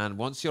 And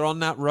once you're on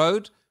that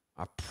road,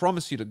 I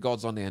promise you that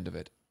God's on the end of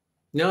it.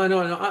 No,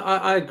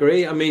 I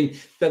agree. I mean,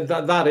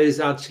 that is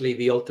actually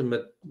the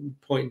ultimate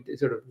point.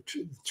 Sort of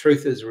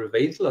truth is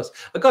revealed to us.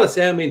 I got to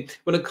say, I mean,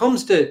 when it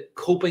comes to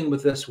coping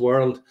with this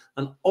world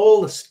and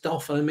all the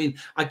stuff, I mean,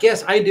 I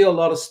guess I do a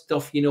lot of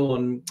stuff, you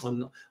know,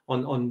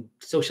 on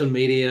social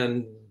media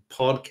and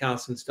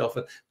podcasts and stuff,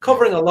 and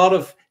covering a lot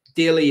of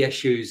daily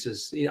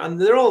issues.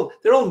 And they're all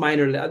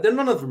minor.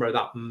 None of them are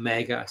that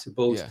mega, I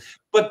suppose. Yeah.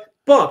 But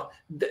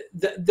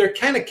they're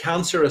kind of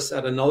cancerous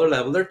at another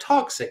level. They're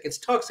toxic. It's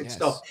toxic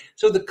stuff.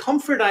 So the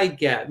comfort I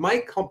get,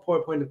 my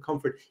point of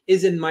comfort,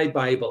 is in my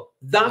Bible.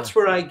 That's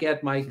where I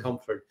get my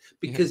comfort,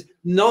 because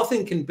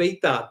nothing can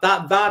beat that.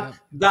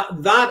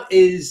 That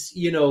is,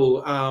 you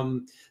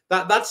know,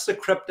 that's the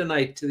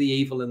kryptonite to the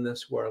evil in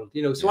this world.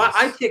 You know, so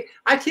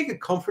I take a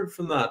comfort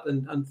from that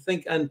and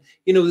think, and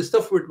you know, the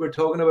stuff we're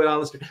talking about,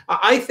 Alistair.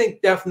 I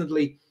think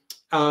definitely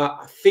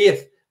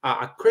faith,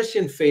 a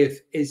Christian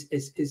faith,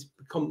 is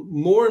become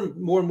more and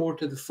more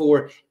to the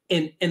fore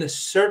in a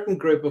certain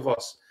group of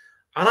us.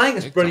 And I think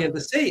it's brilliant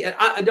to see.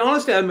 And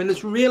honestly, I mean,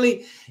 it's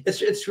really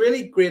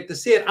great to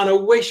see it. And I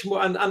wish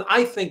more. And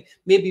I think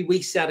maybe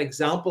we set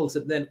examples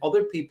that then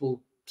other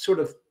people sort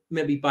of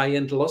maybe buy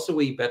into us a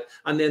wee bit,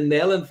 and then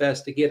they'll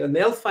investigate and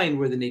they'll find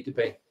where they need to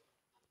be.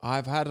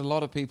 I've had a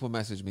lot of people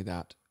message me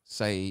that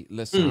say,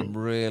 listen, I'm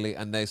really,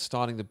 and they're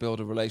starting to build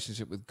a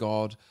relationship with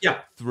God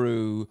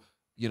through,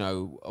 you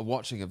know,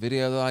 watching a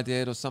video that I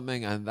did or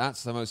something. And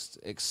that's the most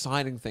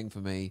exciting thing for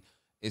me,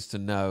 is to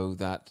know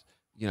that,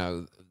 you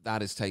know,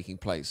 that is taking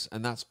place.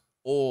 And that's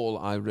all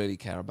I really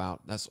care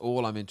about. That's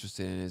all I'm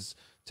interested in, is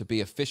to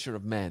be a fisher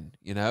of men,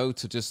 you know,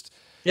 to just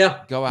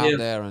go out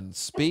there and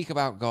speak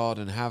about God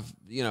and have,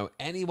 you know,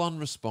 anyone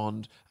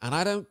respond. And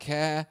I don't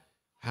care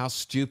how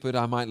stupid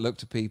I might look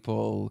to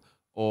people,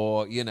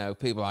 or, you know,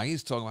 people like,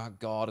 he's talking about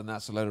God and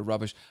that's a load of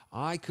rubbish.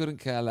 I couldn't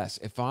care less.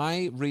 If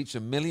I reach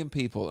 1 million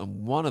people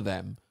and one of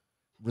them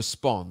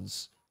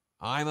responds,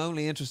 I'm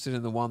only interested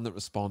in the one that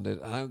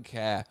responded. I don't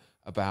care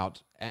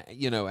about,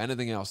 you know,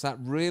 anything else. That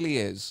really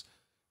is,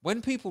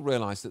 when people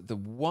realize that the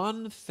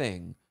one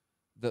thing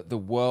that the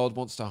world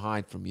wants to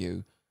hide from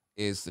you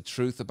is the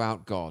truth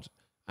about God,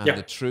 and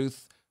the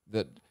truth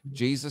that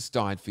Jesus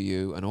died for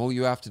you, and all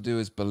you have to do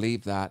is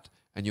believe that,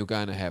 and you're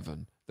going to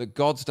heaven. That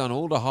God's done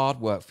all the hard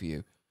work for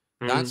you.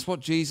 That's what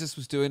Jesus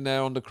was doing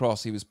there on the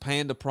cross. He was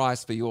paying the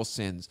price for your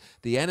sins.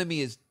 The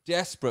enemy is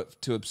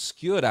desperate to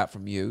obscure that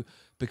from you,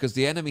 because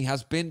the enemy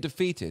has been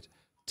defeated.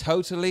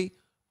 Totally,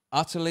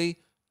 utterly,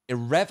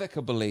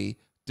 irrevocably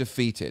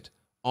defeated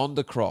on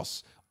the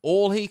cross.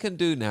 All he can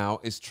do now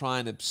is try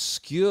and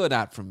obscure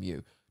that from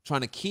you,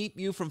 trying to keep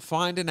you from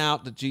finding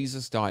out that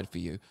Jesus died for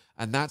you.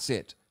 And that's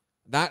it.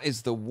 That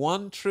is the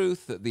one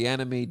truth that the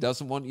enemy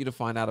doesn't want you to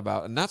find out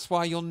about. And that's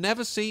why you'll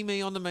never see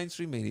me on the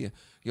mainstream media.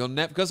 You'll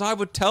never, because I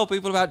would tell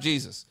people about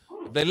Jesus.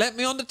 If they let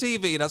me on the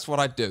TV, that's what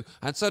I'd do.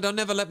 And so they'll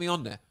never let me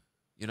on there.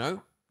 You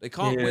know, they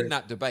can't win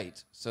that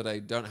debate, so they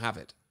don't have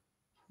it.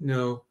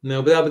 No,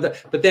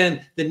 but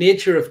then the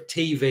nature of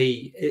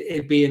TV,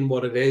 it being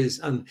what it is,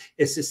 and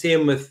it's the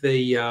same with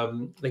the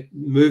like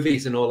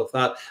movies and all of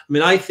that. I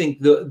mean, I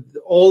think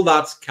all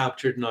that's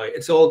captured now.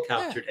 It's all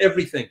captured,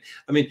 everything.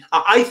 I mean,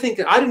 I think,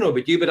 I don't know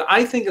about you, but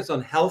I think it's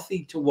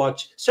unhealthy to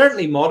watch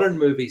certainly modern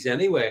movies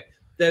anyway.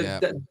 There's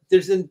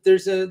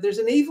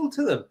an evil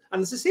to them,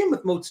 and it's the same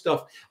with most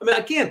stuff. I mean,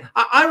 again,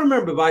 I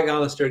remember back,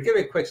 Alistair, I'll give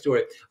you a quick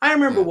story. I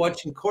remember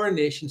watching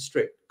Coronation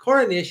Street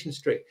back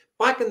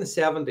in the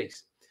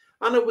 70s.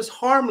 And it was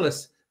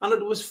harmless, and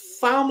it was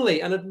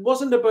family, and it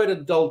wasn't about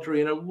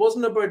adultery, and it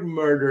wasn't about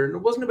murder, and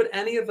it wasn't about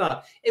any of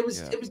that. It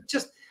was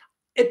just,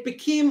 it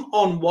became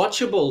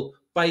unwatchable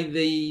by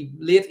the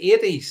late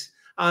 80s.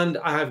 And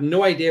I have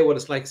no idea what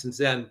it's like since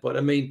then. But I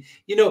mean,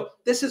 you know,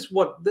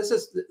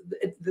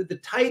 the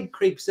tide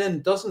creeps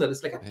in, doesn't it?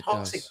 It's like a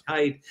toxic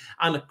tide,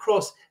 and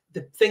across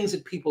the things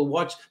that people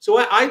watch. So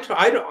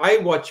I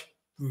watch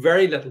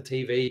very little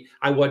TV.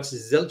 I watch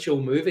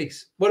zilcho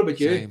movies. What about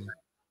you? Same.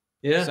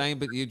 Yeah. Same,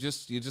 but you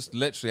just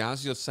literally,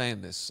 as you're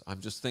saying this, I'm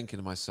just thinking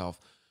to myself,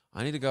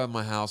 I need to go in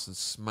my house and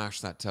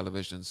smash that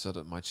television so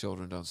that my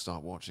children don't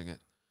start watching it.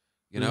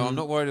 You know, I'm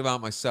not worried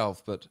about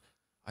myself, but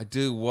I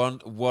do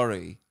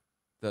worry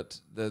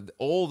that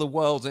all the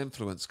world's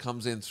influence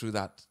comes in through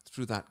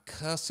that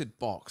cursed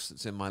box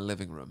that's in my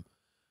living room.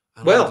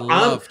 And I'd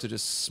love to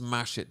just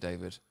smash it,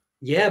 David.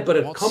 Yeah, but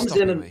it comes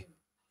in.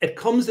 It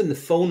comes in the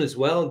phone as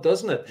well,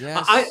 doesn't it?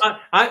 Yes.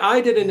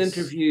 I did an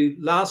interview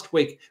last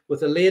week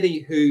with a lady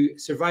who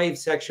survived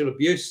sexual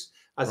abuse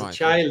as a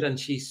child, and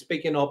she's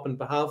speaking up on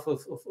behalf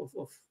of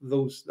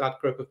that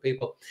group of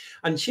people.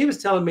 And she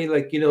was telling me,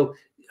 like, you know,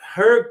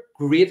 her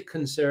great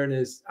concern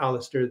is,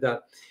 Alistair,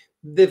 that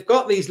they've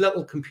got these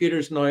little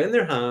computers now in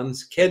their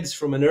hands, kids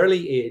from an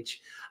early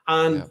age,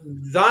 and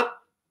that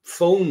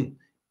phone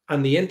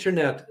and the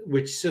internet,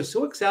 which is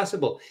so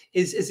accessible,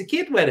 is a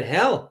gateway to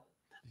hell.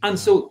 And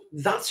so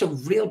that's a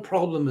real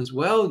problem as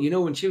well, you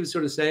know, when she was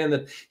sort of saying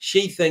that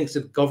she thinks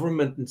that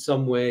government in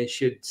some way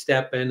should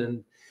step in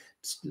and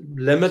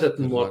limit it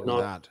and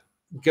whatnot.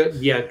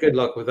 Good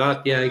luck with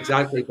that. Yeah,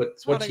 exactly. But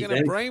it's what she thinks.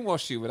 They're going to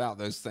brainwash you without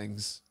those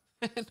things.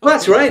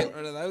 That's right.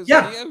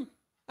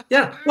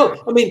 Yeah.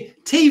 Well, I mean,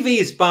 TV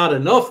is bad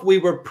enough. We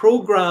were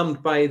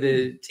programmed by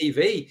the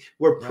TV.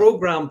 We're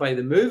programmed by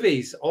the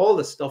movies. All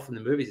the stuff in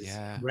the movies is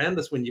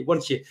horrendous when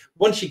once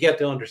you get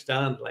to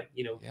understand, like,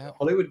 you know,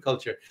 Hollywood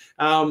culture.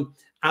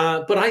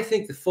 But I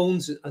think the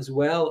phones as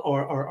well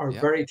are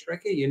very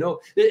tricky. You know,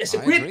 it's a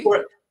great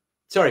word.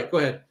 Sorry, go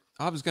ahead.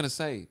 I was going to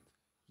say,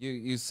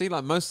 you see,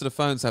 like, most of the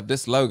phones have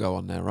this logo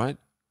on there, right?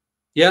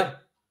 Yeah.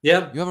 You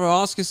ever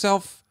ask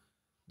yourself?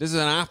 This is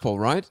an apple,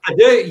 right? I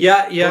do,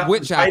 yeah. But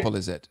which apple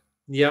is it?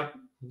 Yeah.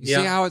 You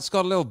see how it's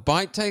got a little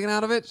bite taken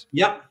out of it?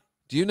 Yeah.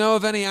 Do you know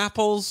of any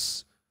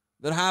apples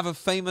that have a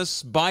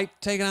famous bite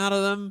taken out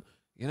of them?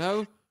 You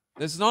know,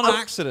 there's not an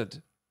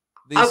accident.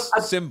 These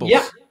symbols.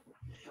 Yeah.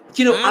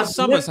 You know, Ann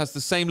Summers has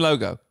the same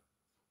logo.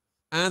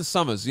 Ann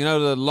Summers, you know,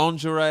 the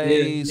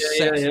lingerie,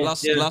 sex,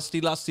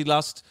 lusty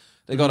lust.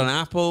 They got an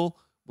apple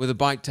with a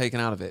bite taken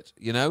out of it,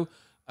 you know?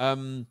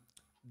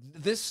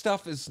 This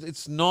stuff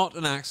it's not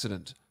an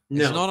accident.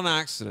 No. It's not an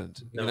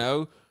accident, you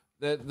know?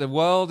 The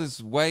world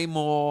is way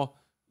more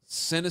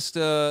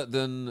sinister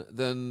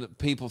than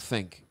people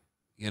think,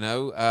 you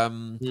know?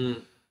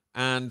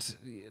 And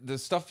the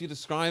stuff you're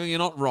describing, you're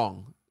not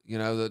wrong. You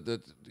know,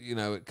 that you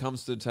know, it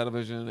comes to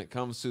television, it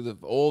comes to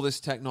all this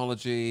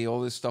technology, all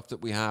this stuff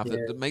that we have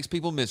that makes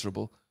people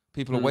miserable.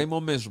 People are way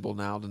more miserable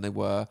now than they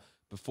were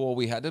before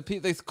we had.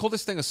 They call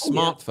this thing a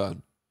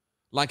smartphone,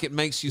 like it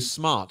makes you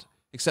smart,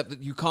 except that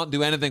you can't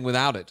do anything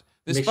without it.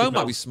 This phone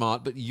might be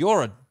smart, but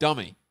you're a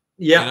dummy.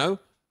 Yeah. You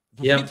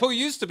know? People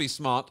used to be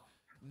smart.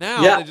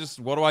 Now they just,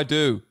 what do I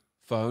do?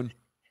 Phone.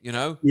 You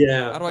know?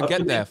 Yeah. How do I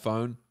get there,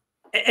 phone?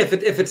 If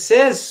it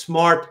says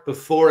smart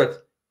before it,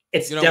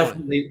 it's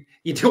definitely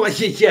you don't want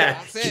you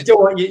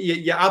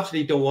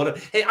absolutely don't want it.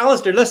 Hey,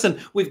 Alistair, listen,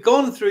 we've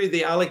gone through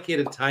the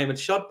allocated time. It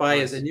shot by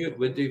as I knew it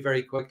would do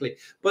very quickly.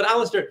 But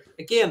Alistair,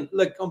 again,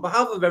 look, on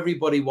behalf of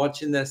everybody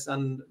watching this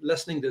and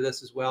listening to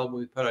this as well when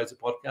we put out the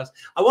podcast,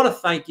 I want to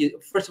thank you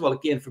first of all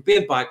again for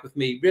being back with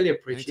me. Really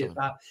appreciate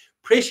that.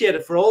 Appreciate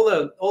it for all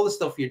the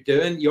stuff you're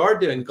doing. You are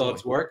doing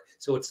God's work,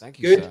 so it's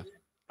good. You,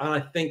 and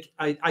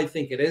I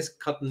think it is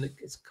cutting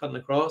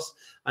across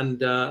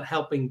and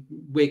helping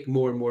wake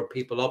more and more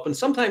people up. And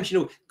sometimes, you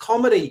know,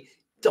 comedy,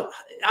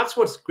 that's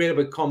what's great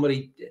about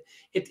comedy.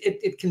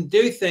 It can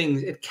do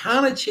things, it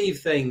can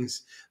achieve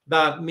things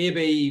that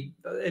maybe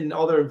in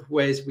other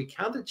ways we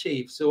can't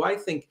achieve. So I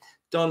think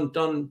done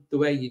the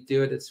way you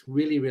do it, it's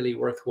really, really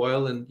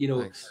worthwhile. And, you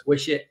know,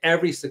 wish you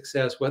every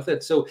success with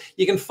it. So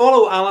you can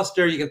follow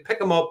Alistair. You can pick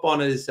him up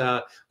on his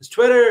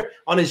Twitter,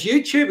 on his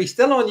YouTube. He's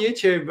still on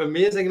YouTube,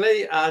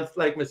 amazingly, and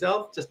like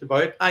myself, just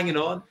about hanging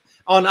on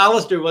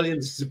Alistair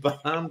Williams'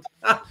 band.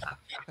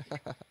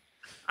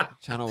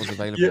 Channel was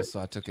available, so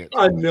I took it.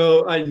 I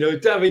know. I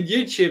mean,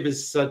 YouTube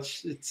is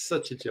such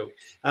a joke.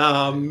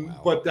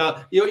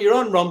 But you're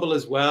on Rumble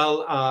as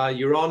well.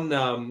 You're on.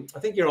 I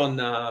think you're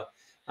on.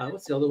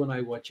 What's the other one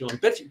I watch you on?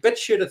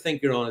 BitChute, I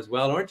think you're on as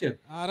well, aren't you?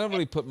 I don't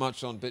really put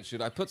much on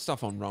BitChute. I put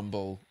stuff on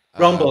Rumble.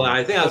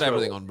 I think I put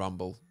everything on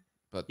Rumble.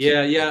 But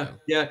yeah.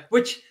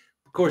 Which,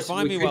 of course,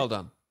 well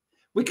done.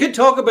 We could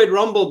talk about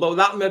Rumble, but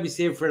that may be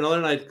saved for another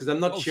night because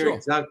I'm not sure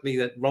exactly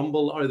that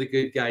Rumble are the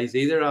good guys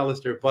either,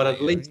 Alistair. But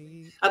at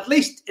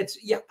least it's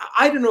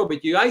I don't know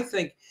about you. I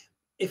think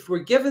if we're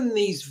given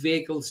these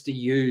vehicles to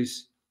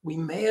use, we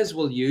may as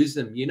well use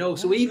them. You know,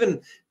 so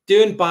even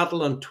doing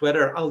battle on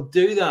Twitter, I'll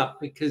do that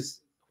because.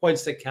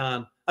 Once they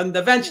can, and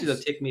eventually they'll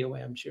take me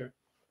away, I'm sure.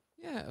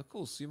 Yeah, of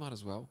course, you might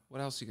as well.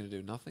 What else are you going to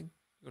do? Nothing.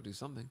 You got to do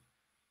something.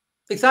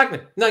 Exactly.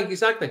 No,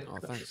 exactly. Oh,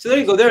 thanks. So there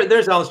you go.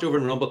 There's Alistair over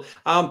in Rumble.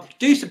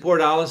 Do support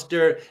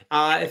Alistair.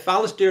 If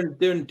Alistair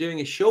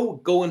doing a show,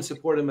 go and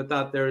support him at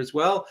that there as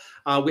well.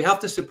 We have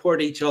to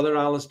support each other,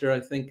 Alistair.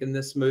 I think in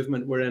this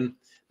movement we're in.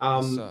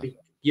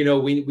 You know,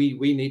 we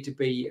need to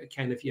be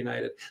kind of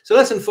united. So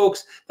listen,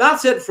 folks,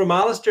 that's it from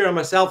Alistair and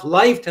myself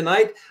live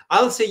tonight.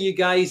 I'll see you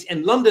guys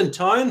in London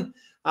town.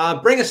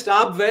 Bring a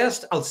stab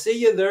vest. I'll see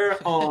you there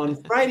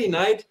on Friday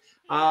night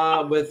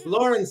with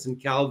Lawrence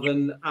and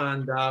Calvin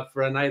and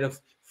for a night of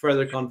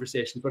further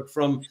conversation. But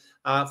from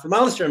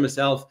Alistair and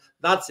myself,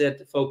 that's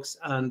it, folks,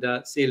 and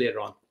see you later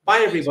on.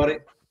 Bye, everybody.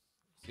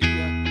 See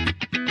ya.